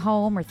buy a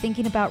home or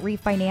thinking about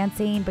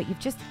refinancing, but you've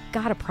just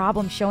got a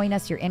problem showing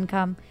us your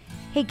income?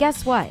 Hey,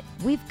 guess what?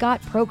 We've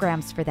got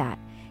programs for that.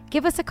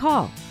 Give us a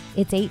call.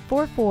 It's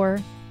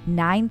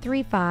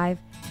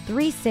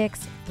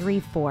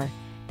 844-935-3634.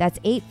 That's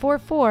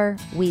 844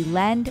 We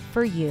Lend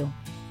for You.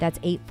 That's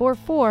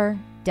 844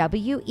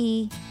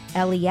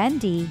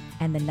 WELEND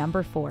and the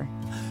number 4.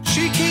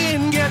 She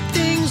can get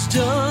things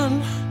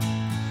done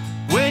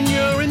when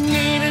you're in need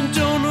and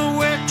don't know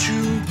where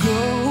to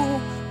go.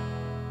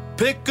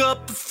 Pick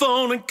up the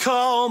phone and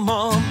call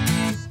Mom.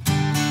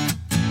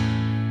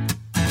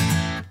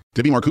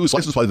 Debbie Marcoux is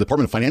licensed by the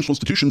Department of Financial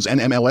Institutions and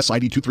MLS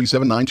ID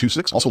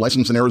 237926. Also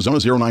licensed in Arizona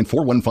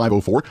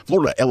 0941504,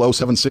 Florida LO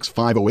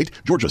 76508,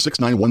 Georgia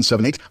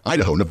 69178,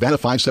 Idaho, Nevada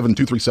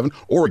 57237,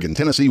 Oregon,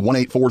 Tennessee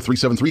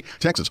 184373,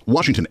 Texas,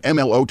 Washington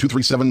MLO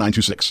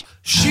 237926.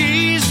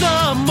 She's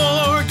the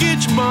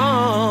mortgage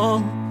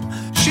mom.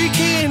 She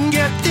can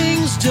get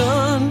things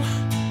done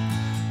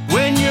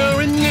when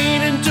you're in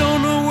need and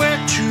don't know where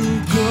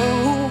to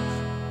go.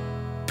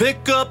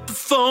 Pick up the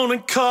phone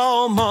and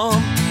call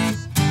Mom.